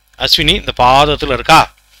 அஸ்வினி இந்த பாதத்தில் இருக்கா.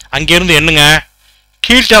 அங்கிருந்து என்னங்க,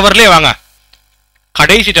 கீழ் டவர்லேயே வாங்க,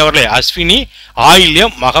 கடைசி டவர்ல அஸ்வினி,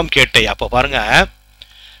 ஆயில்யம், மகம், கேட்டை. அப்போ பாருங்க,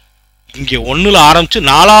 இங்கே ஒன்னுல ஆரம்பிச்சு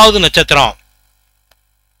 4வது நட்சத்திரம்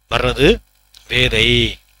வர்றது வேதை.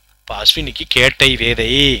 இப்போ அஸ்வினிக்கு கேட்டை வேதை.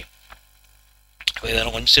 இதை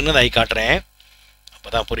கொஞ்சம் சின்னதாகி காட்டுறேன்,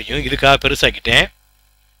 அப்போதான் புரியும். இதுக்காக பெருசாக்கிட்டேன்,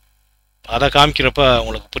 அதை காமிக்கிறப்ப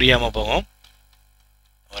உங்களுக்கு புரியாம போகும்.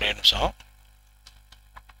 ஒரே நிமிஷம்.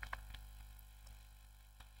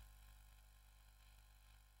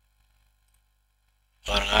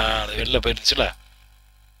 பாருங்க, அது வெளில போயிருந்துச்சுல,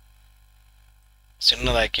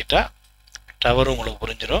 சின்னதாக்கிட்டா டவரும் உங்களுக்கு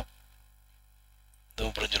புரிஞ்சிடும்,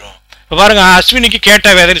 இதுவும் புரிஞ்சிடும். இப்போ பாருங்க, அஸ்வினிக்கு கேட்ட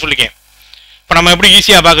வேதைன்னு சொல்லிக்கேன். இப்போ நம்ம எப்படி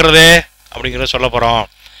ஈஸியாக பார்க்குறது அப்படிங்கிறத சொல்ல போகிறோம்.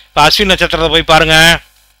 இப்போ அஸ்வினி நட்சத்திரத்தை போய் பாருங்க,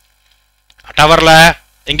 டவரில்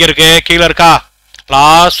எங்கே இருக்கு? கீழே இருக்கா?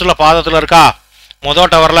 லாஸ்ட்டில் பாதத்தில் இருக்கா?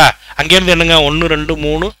 மொதல் டவரில். அங்கேருந்து என்னங்க, 1 2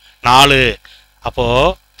 3 4.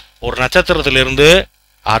 அப்போது ஒரு நட்சத்திரத்திலிருந்து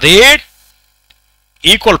அதே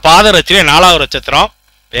ஈக்குவல் பாதரட்சிலே 4வது நட்சத்திரம்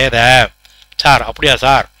வேத. சார் அப்படியா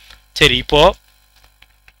சார்? சரி, இப்போ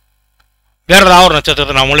வேற ஏதாவது ஒரு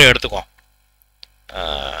நட்சத்திரத்தை நம்மளே எடுத்துக்கோம்.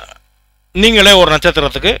 நீங்களே ஒரு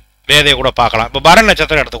நட்சத்திரத்துக்கு வேதையை கூட பார்க்கலாம். இப்போ பரணி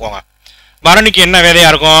நட்சத்திரம் எடுத்துக்கோங்க. பரணிக்கு என்ன வேதையா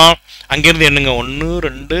இருக்கும்? அங்கிருந்து என்னங்க 1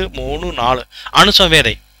 2 3 4 அனுசம்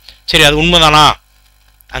வேதை. சரி, அது உண்மைதானா?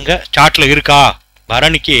 அங்க சார்ட்ல இருக்கா?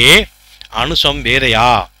 பரணிக்கு அனுசம் வேதையா?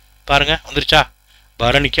 பாருங்க, வந்துருச்சா?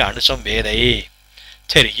 பரணிக்கு அனுசம் வேதை.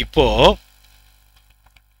 சரி, இப்போ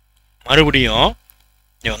மறுபடியும்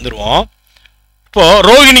இங்க வந்துருவோம். இப்போ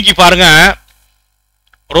ரோகிணிக்கு பாருங்க,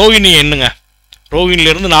 ரோகிணி என்னங்க?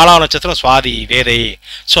 ரோகிணிலிருந்து 4வது நட்சத்திரம் சுவாதி வேதை.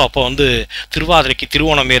 ஸோ அப்போ வந்து திருவாதிரைக்கு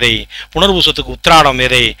திருவோணம் வேதை, புனர்பூசத்துக்கு உத்திராடம்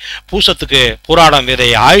வேதை, பூசத்துக்கு பூராடம் வேதை,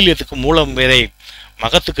 ஆயில்யத்துக்கு மூலம் வேதை,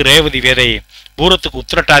 மகத்துக்கு ரேவதி வேதை, பூரத்துக்கு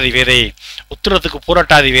உத்திரட்டாதி வேதை, உத்திரத்துக்கு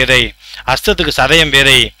பூரட்டாதி வேதை, அஸ்தத்துக்கு சதயம்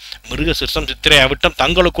வேதை, மிருக சிறுசம் சித்திரை அவிட்டம்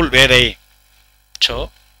தங்களுக்குள் வேதை. ஸோ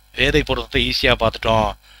வேதை பொருத்தத்தை ஈஸியாக பார்த்துட்டோம்.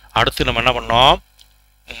 அடுத்து நம்ம என்ன பண்ணோம்?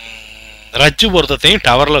 ரஜ்ஜு பொருத்தத்தையும்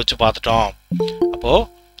டவரில் வச்சு பார்த்துட்டோம். அப்போது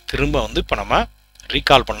திரும்ப வந்து இப்போ நம்ம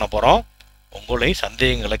ரீகால் பண்ண போகிறோம். உங்களையும்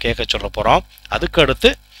சந்தேகங்களை கேட்க சொல்ல போகிறோம். அதுக்கு அடுத்து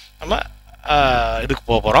நம்ம இதுக்கு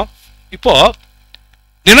போக போகிறோம். இப்போது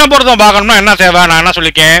தினப்பொருத்தம் பார்க்கணும்னா என்ன தேவை? நான் என்ன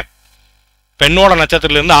சொல்லியிருக்கேன்? பெண்ணோட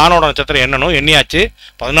நட்சத்திரத்துலேருந்து ஆணோட நட்சத்திரம் எண்ணணும். எண்ணியாச்சு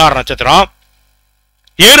 16 நட்சத்திரம்.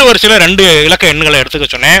 7 வரிசையில் 2 இலக்க எண்களை எடுத்துக்க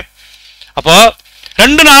சொன்னேன். அப்போ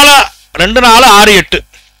 2 4 6 8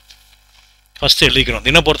 ஃபர்ஸ்ட் எழுதிக்கணும்.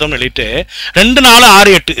 தினப்பொருத்தம்னு எழுதிட்டு 2 4 6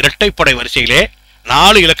 8 இரட்டைப்படை வரிசையிலே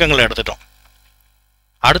 4 இலக்கங்களை எடுத்துட்டோம்.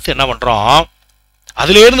 அடுத்து என்ன பண்றோம்?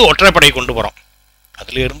 அதிலிருந்து ஒற்றைப்படை கொண்டு போறோம்.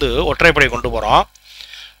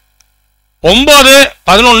 9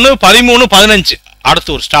 11 13 15 அடுத்து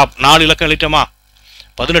ஒரு ஸ்டாப். 4 இலக்கம் எழுதிட்டோமா?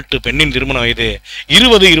 18 பெண்ணின் திருமண வயது,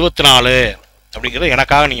 20 24 அப்படிங்கிறத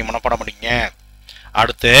எனக்காக நீங்க மனப்பாடம் பண்ணீங்க.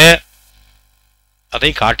 அடுத்து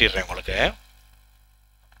அதை காட்டிடுறேன் உங்களுக்கு.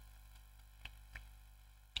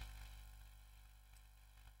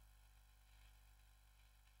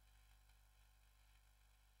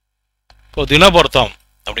 இப்போ தினப்பொருத்தம்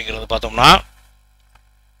அப்படிங்கிறது பார்த்தோம்னா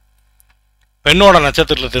பெண்ணோட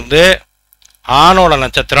நட்சத்திரத்திலிருந்து ஆணோட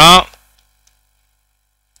நட்சத்திரம்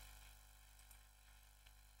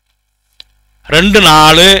 2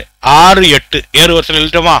 4 6 8 ஏறு வரிசையில்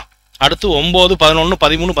எழுதிட்டோமா? அடுத்து 9 11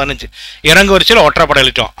 13 15 இறங்கு வரிசையில் ஒற்றைப்படை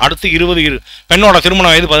எழுதிட்டோம். அடுத்து 20 பெண்ணோட திருமண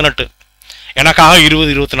வயது 18, எனக்காக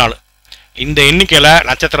 20 24. இந்த எண்ணிக்கையில்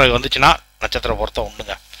நட்சத்திரம் வந்துச்சுன்னா நட்சத்திர பொருத்தம்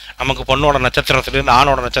உண்டுங்க. நமக்கு பொண்ணோட நட்சத்திரத்திலிருந்து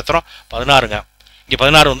ஆணோட நட்சத்திரம் 16ங்க. இங்கே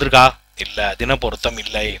 16 வந்திருக்கா? இல்லை, தின பொருத்தம்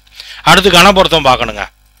இல்லை. அடுத்து கண பொருத்தம் பார்க்கணுங்க.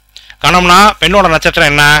 கணம்னா பெண்ணோட நட்சத்திரம்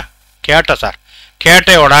என்ன? கேட்டை சார்.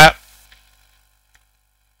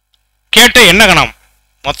 கேட்டை என்ன கணம்?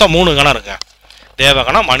 மொத்தம் 3 கணம் இருக்குங்க.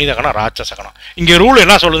 தேவகணம், மனித கணம், ராட்சச கணம். இங்கே ரூல்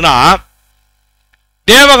என்ன சொல்லுதுன்னா,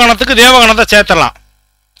 தேவகணத்துக்கு தேவகணத்தை சேர்த்தலாம்,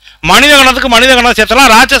 மனித கணத்துக்கு மனித கணத்தை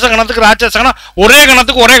சேர்த்தலாம், ராட்சச கணத்துக்கு ராட்சச கணம், ஒரே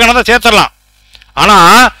கணத்துக்கு ஒரே கணத்தை சேர்த்தலாம்.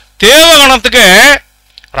 ஆனால் தேவகணத்துக்கு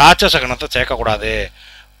ராட்சச கணத்தை சேர்க்கக்கூடாது.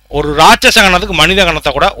 ஒரு ராட்சச கணத்துக்கு மனித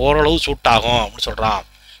கணத்தை கூட ஓரளவு சூட் ஆகும் அப்படின்னு சொல்றான்.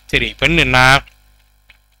 சரி, பெண் என்ன?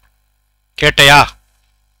 கேட்டையா?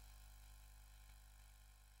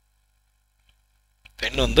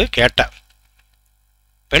 பெண் வந்து கேட்ட.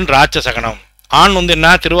 பெண் ராட்சச கணம். ஆண் வந்து என்ன?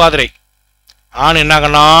 திருவாதிரை. ஆண் என்ன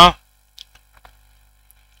கணம்?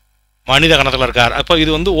 மனித கணத்துல இருக்கார். அப்போ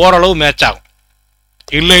இது வந்து ஓரளவு மேட்ச் ஆகும்.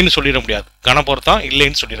 இல்லைன்னு சொல்லிட முடியாது. கண பொருத்தம்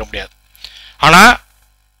இல்லைன்னு சொல்லிட முடியாது. ஆனால்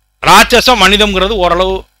ராட்சசம் மனிதம்ங்கிறது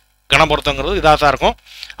ஓரளவு கண பொருத்தங்கிறது இதாக தான் இருக்கும்.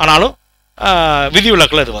 ஆனாலும்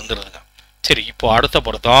விதிவிலக்கில் இது வந்துடுதுங்க. சரி, இப்போ அடுத்த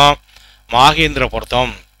பொருத்தம் மாகேந்திர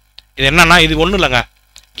பொருத்தம். இது என்னன்னா, இது ஒன்றும் இல்லைங்க,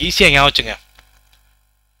 ஈஸியாக ஞாபகம் வச்சுங்க.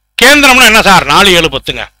 கேந்திரம்னா என்ன சார்? 4 7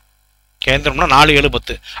 10ங்க. கேந்திரம்னா 4 7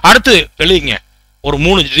 10. அடுத்து எழுதிங்க, ஒரு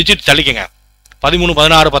 3 டிஜிட் தள்ளிக்கங்க. 13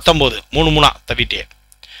 16 19 3 3 தவிட்டே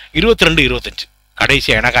 22 25.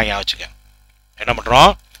 கடைசியாக எனக்கா ஞாபகம் வச்சுங்க. என்ன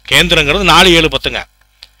பண்ணுறோம்? கேந்திரங்கிறது 4 7 10ங்க.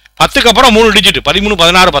 10க்கு அப்புறம் 3 டிஜிட் 13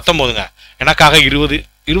 16 19ங்க. எனக்காக 20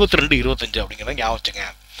 22 25 அப்படிங்கிறத ஞாபகம் வச்சுங்க.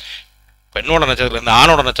 பெண்ணோட நட்சத்திரம்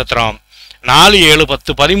ஆணோட நட்சத்திரம் 4 7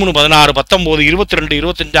 10 13 16 19 22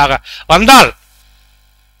 25ஆக வந்தால்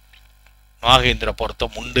மாகேந்திர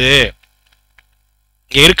பொருத்தம் உண்டு.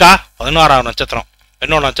 இங்கே இருக்கா? 16ஆம் நட்சத்திரம்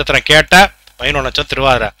பெண்ணோட நட்சத்திரம் கேட்ட, பையனோட நட்சத்திரம்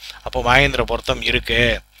திருவாதிரை. அப்போ மாகேந்திர பொருத்தம் இருக்கு.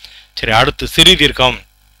 சரி, அடுத்து சிறி தீர்க்கம்.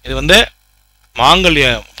 இது வந்து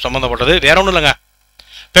மாங்கல்யம் சம்பந்தப்பட்டது, வேற ஒன்றும் இல்லைங்க.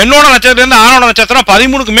 பெண்ணோட நட்சத்திரம் ஆணோட நட்சத்திரம்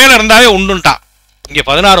 13க்கு மேலே இருந்தாவே உண்டுன்ட்டான். இங்கே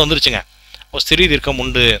 16 வந்துருச்சுங்க. ஒரு சிறி தீர்க்கம்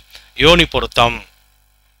உண்டு. யோனி பொருத்தம்.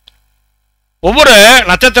 ஒவ்வொரு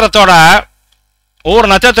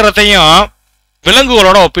நட்சத்திரத்தையும்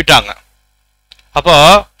விலங்குகளோட ஒப்பிட்டாங்க. அப்போ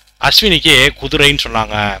அஸ்வினிக்கு குதிரைன்னு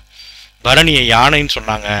சொன்னாங்க, பரணியை யானைன்னு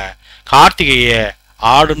சொன்னாங்க, கார்த்திகைய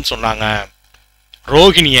ஆடுன்னு சொன்னாங்க,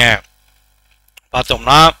 ரோகிணிய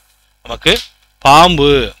பார்த்தோம்னா நமக்கு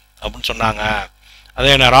பாம்பு அப்படின்னு சொன்னாங்க.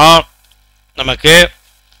 அதே நேரம் நமக்கு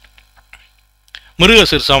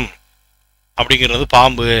மிருகசீர்ஷம் அப்படிங்கிறது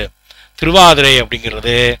பாம்பு, திருவாதிரை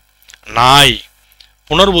அப்படிங்கிறது நாய்,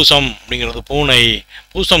 புனர்பூசம் அப்படிங்கிறது பூனை,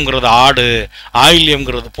 பூசம்ங்கிறது ஆடு,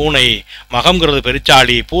 ஆயில்யம்ங்கிறது பூனை, மகம்ங்கிறது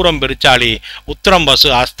பெருச்சாளி, பூரம் பெருச்சாளி, உத்திரம் பசு,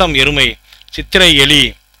 அஸ்தம் எருமை, சித்திரை எலி,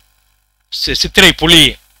 சித்திரை புலி,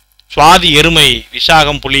 சுவாதி எருமை,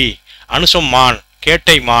 விசாகம் புலி, அனுசம் மான்,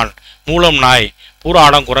 கேட்டை மான், மூலம் நாய்,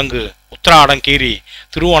 பூராடம் குரங்கு, உத்திராடம் கீரி,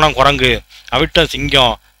 திருவோணம் குரங்கு, அவிட்டம்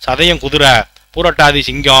சிங்கம், சதயம் குதிரை, பூரட்டாதி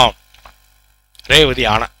சிங்கம், ரேவதி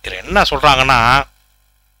ஆனை. இதில் என்ன சொல்கிறாங்கன்னா,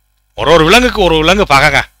 ஒரு விலங்குக்கு ஒரு விலங்கு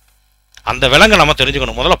பகங்க. அந்த விலங்கு நம்ம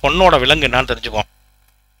தெரிஞ்சுக்கணும். முதல்ல பொண்ணோட விலங்கு என்னன்னு தெரிஞ்சுக்கோம்.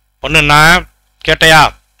 பொண்ணுன்னா கேட்டையா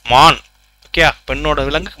மான், ஓகே, பெண்ணோட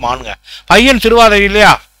விலங்கு மானுங்க. பையன் திருவாதிரை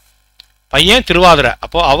இல்லையா, பையன் திருவாதிரை,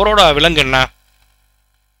 அப்போ அவரோட விலங்கு என்ன,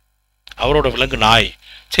 அவரோட விலங்கு நாய்.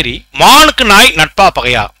 சரி, மானுக்கு நாய் நட்பா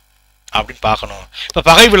பகையா அப்படின்னு பார்க்கணும். இப்போ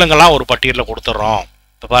பகை விலங்கெல்லாம் ஒரு பட்டியலில் கொடுத்துட்றோம்.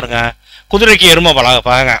 இப்போ பாருங்க, குதிரைக்கு எருமை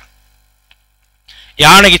பகங்க,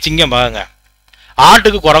 யானைக்கு சிங்கம் பகங்க,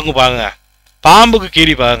 ஆட்டுக்கு குரங்கு பகங்க, பாம்புக்கு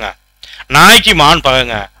கீரி பகங்க, நாய்க்கு மான்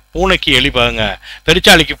பகங்க, பூனைக்கு எலி பகங்க,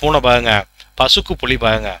 பெருச்சாளிக்கு பூனை பகங்க, பசுக்கு புலி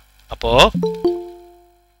பகங்க. அப்போ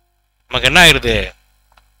நமக்கு என்ன ஆயிருது,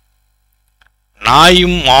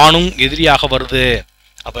 நாயும் மானும் எதிரியாக வருது.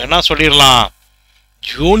 அப்ப என்ன சொல்லிடலாம்,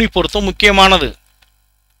 யோனி பொருத்தம் முக்கியமானது,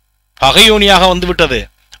 பகை யோனியாக வந்து விட்டது.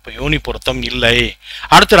 அப்ப யோனி பொருத்தம் இல்லை.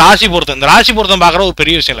 அடுத்து ராசி பொருத்தம். இந்த ராசி பொருத்தம் பார்க்குற ஒரு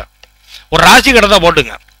பெரிய விஷயம் இல்லை. ஒரு ராசி கடை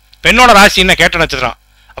போட்டுங்க. பெண்ணோட ராசி என்ன, கேட்ட நட்சத்திரம்,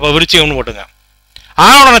 அப்போ விருச்சிகம்னு போட்டுங்க.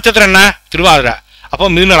 ஆணோட நட்சத்திரம் என்ன, திருவாதிரை, அப்போ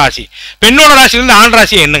மிதுன ராசி. பெண்ணோட ராசியிலேருந்து ஆண்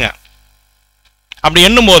ராசியை எண்ணுங்க. அப்படி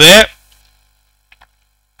எண்ணும் போது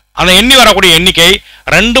அந்த எண்ணி வரக்கூடிய எண்ணிக்கை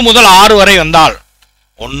 2 முதல் 6 வரை வந்தால்,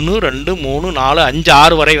 1 2 3 4 5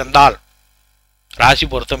 6 வரை வந்தால் ராசி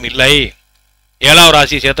பொருத்தம் இல்லை. 7வது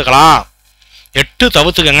ராசியை சேர்த்துக்கலாம். 8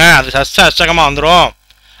 தவிர்த்துக்கங்க, அது அஷ்டகமாக வந்துடும்.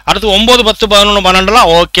 அடுத்து 9 10 11 12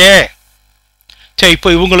 ஓகே. சரி, இப்போ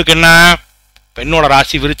இவங்களுக்கு என்ன, பெண்ணோட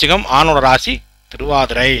ராசி விருச்சிகம், ஆணோட ராசி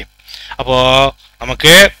திருவாதிரை. அப்போ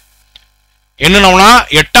நமக்கு என்னன்னா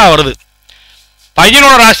 8ஆ வருது.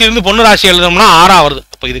 பையனோட ராசியிலிருந்து பொண்ணு ராசி எழுதணும்னா 6ஆ வருது.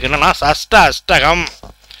 இப்போ இதுக்கு என்னன்னா சஷ்ட அஷ்டகம்.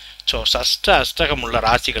 ஸோ சஷ்ட அஷ்டகம் உள்ள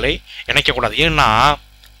ராசிகளை இணைக்கக்கூடாது. ஏன்னா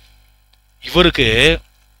இவருக்கு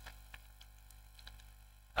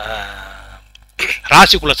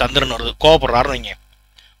ராசிக்குள்ள சந்திரன் வருது, கோபப்படுறாருன்னு வைங்க.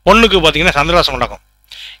 பொண்ணுக்கு பார்த்தீங்கன்னா சந்திராசம் நடக்கும்.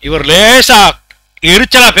 இவர் லேசா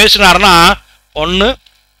எரிச்சலா பேசினாருன்னா பொண்ணு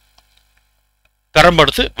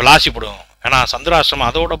பெரம்படுத்து விளாசிப்படுவோம். ஏன்னா சந்திராசிரமம்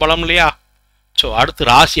அதோட பலம் இல்லையா. ஸோ அடுத்து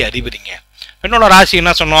ராசி அதிபதிங்க. பெண்ணோட ராசி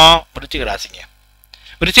என்ன சொன்னோம், விருச்சிக ராசிங்க.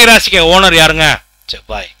 விருச்சிக ராசிக்கு ஓனர் யாருங்க,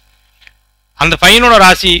 செவ்வாய். அந்த பையனோட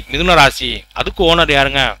ராசி மிதுன ராசி, அதுக்கு ஓனர்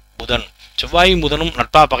யாருங்க, புதன். செவ்வாயும் புதனும்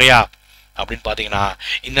நட்பா பகையா அப்படின்னு பார்த்தீங்கன்னா,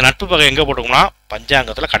 இந்த நட்பு பகை எங்கே போட்டிருக்கோம்னா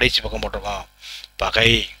பஞ்சாங்கத்தில் கடைசி பக்கம் போட்டிருக்கோம்,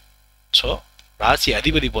 பகை. ஸோ ராசி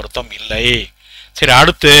அதிபதி பொருத்தம் இல்லை. சரி,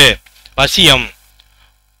 அடுத்து வசியம்.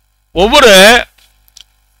 ஒவ்வொரு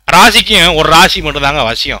ராசிக்கும் ஒரு ராசி மட்டும்தாங்க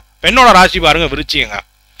வசியம். பெண்ணோட ராசி பாருங்க விருச்சிகங்க.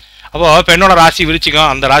 அப்போ பெண்ணோட ராசி விருச்சிகம்,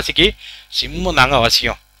 அந்த ராசிக்கு சிம்மம் தாங்க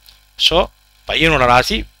வசியம். ஸோ பையனோட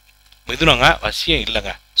ராசி மிதுனங்க, வசியம்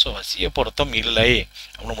இல்லைங்க. ஸோ வசிய பொருத்தம் இல்லை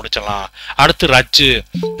அப்படின்னு முடிச்சிடலாம். அடுத்து ரச்சு.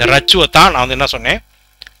 இந்த ரச்சுவை தான் நான் வந்து என்ன சொன்னேன்,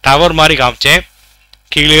 டவர் மாதிரி காமிச்சேன்.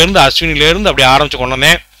 கீழேருந்து அஸ்வினிலேருந்து அப்படி ஆரம்பிச்சு கொண்டு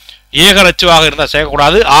வந்தேன். ஏக ரச்சுவாக இருந்தால்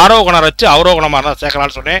சேர்க்கக்கூடாது, ஆரோகண ரச்சு அவரோகணமாக இருந்தால்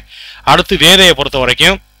சேர்க்கலான்னு சொன்னேன். அடுத்து வேதையை பொறுத்த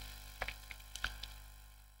வரைக்கும்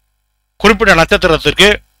குறிப்பிட்ட நட்சத்திரத்திற்கு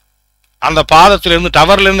அந்த பாதத்திலிருந்து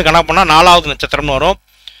டவர்லேருந்து கணக்கு பண்ணால் 4வது நட்சத்திரம்னு வரும்.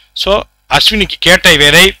 ஸோ அஸ்வினிக்கு கேட்டை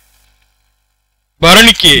வேதை,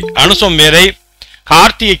 பரணிக்கு அனுசம் வேதை,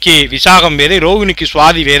 கார்த்திகைக்கு விசாகம் வேதை, ரோகிணிக்கு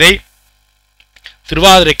சுவாதி வேதை,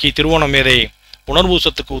 திருவாதிரைக்கு திருவோணம் வேதை,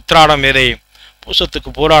 புனர்பூசத்துக்கு உத்திராடம் வேதை,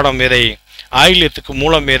 பூசத்துக்கு பூராடம் வேதை, ஆயில்யத்துக்கு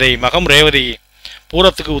மூலம் வேதை, மகம் ரேவதி,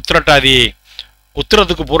 பூரத்துக்கு உத்திரட்டாதி,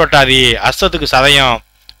 உத்திரத்துக்கு பூரட்டாதி, அஸ்தத்துக்கு சதயம்,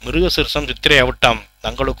 மிருகசிருஷம் சித்திரை அவிட்டம்,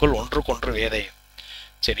 தங்களுக்குள் ஒன்றுக்கொன்று வேதை.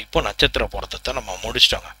 சரி, இப்போ நட்சத்திர பொருத்தத்தை நம்ம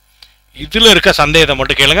முடிச்சிட்டோங்க. இதில் இருக்க சந்தேகத்தை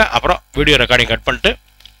மட்டும் கேளுங்க, அப்புறம் வீடியோ ரெக்கார்டிங் கட் பண்ணிட்டு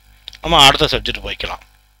நம்ம அடுத்த சப்ஜெக்ட் போய்க்கலாம்.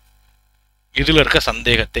 இதில் இருக்க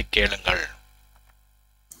சந்தேகத்தை கேளுங்கள்.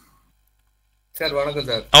 சார் வணக்கம்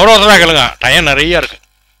சார். அவ்வளோ கேளுங்க, டைம் நிறைய இருக்கு.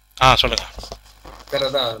 சொல்லுங்க சார்.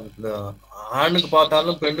 அதான் இந்த ஆணுக்கு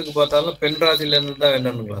பார்த்தாலும் பெண்ணுக்கு பார்த்தாலும் பெண் ராசியில இருந்து தான்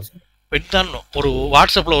வேணுங்களா சார்? பெண் தான். ஒரு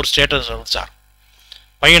வாட்ஸ்அப்பில் ஒரு ஸ்டேட்டஸ் வருது சார்,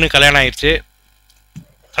 பையனுக்கு கல்யாணம் ஆயிடுச்சு,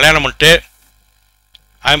 கல்யாணம் பண்ணிட்டு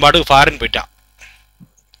அவன் பாட்டுக்கு ஃபாரின் போயிட்டான்.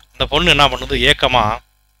 அந்த பொண்ணு என்ன பண்ணுது, ஏக்கமாக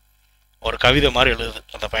ஒரு கவிதை மாதிரி எழுதுது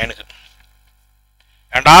அந்த பையனுக்கு.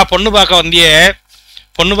 ஏண்டா பொண்ணு பார்க்க வந்தியே,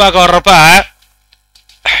 பொண்ணு பார்க்க வர்றப்ப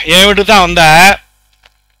என் வீட்டுக்கு தான் வந்த,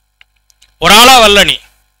 ஒரு ஆளா வரல, நீ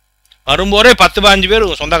வரும்போதே 10-15 பேர்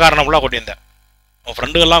சொந்தக்காரனை ஃபுல்லாக கூட்டியிருந்தேன், உன்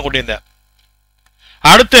ஃப்ரெண்டுகள்லாம் கூட்டியிருந்தேன்.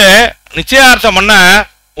 அடுத்து நிச்சயார்த்தம் பண்ண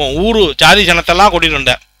உன் ஊரு ஜாதி ஜனத்தெல்லாம் கூட்டிட்டு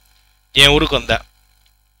வந்தேன், என் ஊருக்கு வந்தேன்.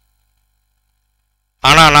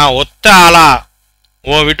 ஆனா நான் ஒத்த ஆளா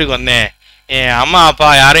உன் வீட்டுக்கு வந்தேன், என் அம்மா அப்பா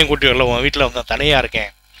யாரையும் கூட்டி வரல, உன் வீட்டில் வந்தேன், தனியா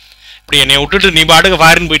இருக்கேன். இப்படி என்னை விட்டுட்டு நீ பாட்டுக்கு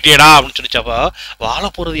ஃபாரின் போயிட்டியடா அப்படின்னு சொல்லிச்சப்போ, வாழ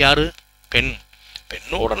போறது யாரு? பெண்.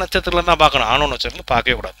 பெண்ணோட நட்சத்திரத்துல தான் பார்க்கணும், ஆணோ நட்சத்திரத்துல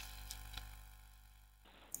பார்க்கவே கூடாது.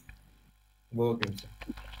 ஓகேங்க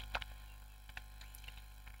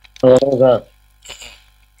சார்.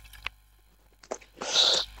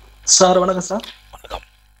 சார் வணக்கம் சார். வணக்கம்.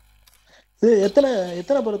 இது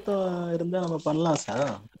எத்தனை பொருத்தம் இருந்தா நம்ம பண்ணலாம் சார்?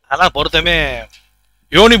 அதான் பொருத்தமே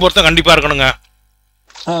யோனி பொருத்தம் கண்டிப்பா இருக்கணுங்க.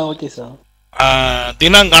 Okay sir.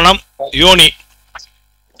 தினங்கணம் யோனி.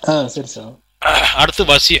 சரி சார். அடுத்து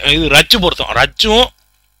வசி, இது ரச்சு பொருத்தம்.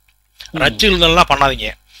 ரச்சு இல்லைன்னா பண்ணாதீங்க,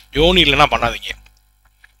 யோனி இல்லைன்னா பண்ணாதீங்க.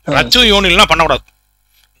 ரச்சும் யோனி இல்லைன்னா பண்ணக்கூடாது.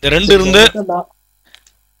 இந்த 2 இருந்து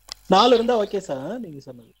 4 இருந்தா ஓகே சார். நீங்க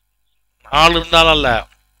சொன்னது 4 இருந்தாலும் இல்ல,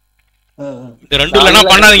 இந்த 2 இல்லைன்னா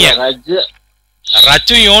பண்ணாதீங்க.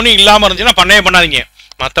 ரச்சு யோனி இல்லாம இருந்துச்சுன்னா பண்ணவே பண்ணாதீங்க.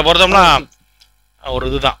 மற்ற பொருத்தம்னா ஒரு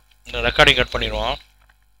இதுதான். இந்த ரெக்கார்டிங் கட் பண்ணிடுவோம்.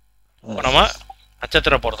 நம்ம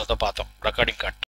நட்சத்திர பொருத்தத்தை பார்த்தோம், ரெக்கார்டிங் கட்.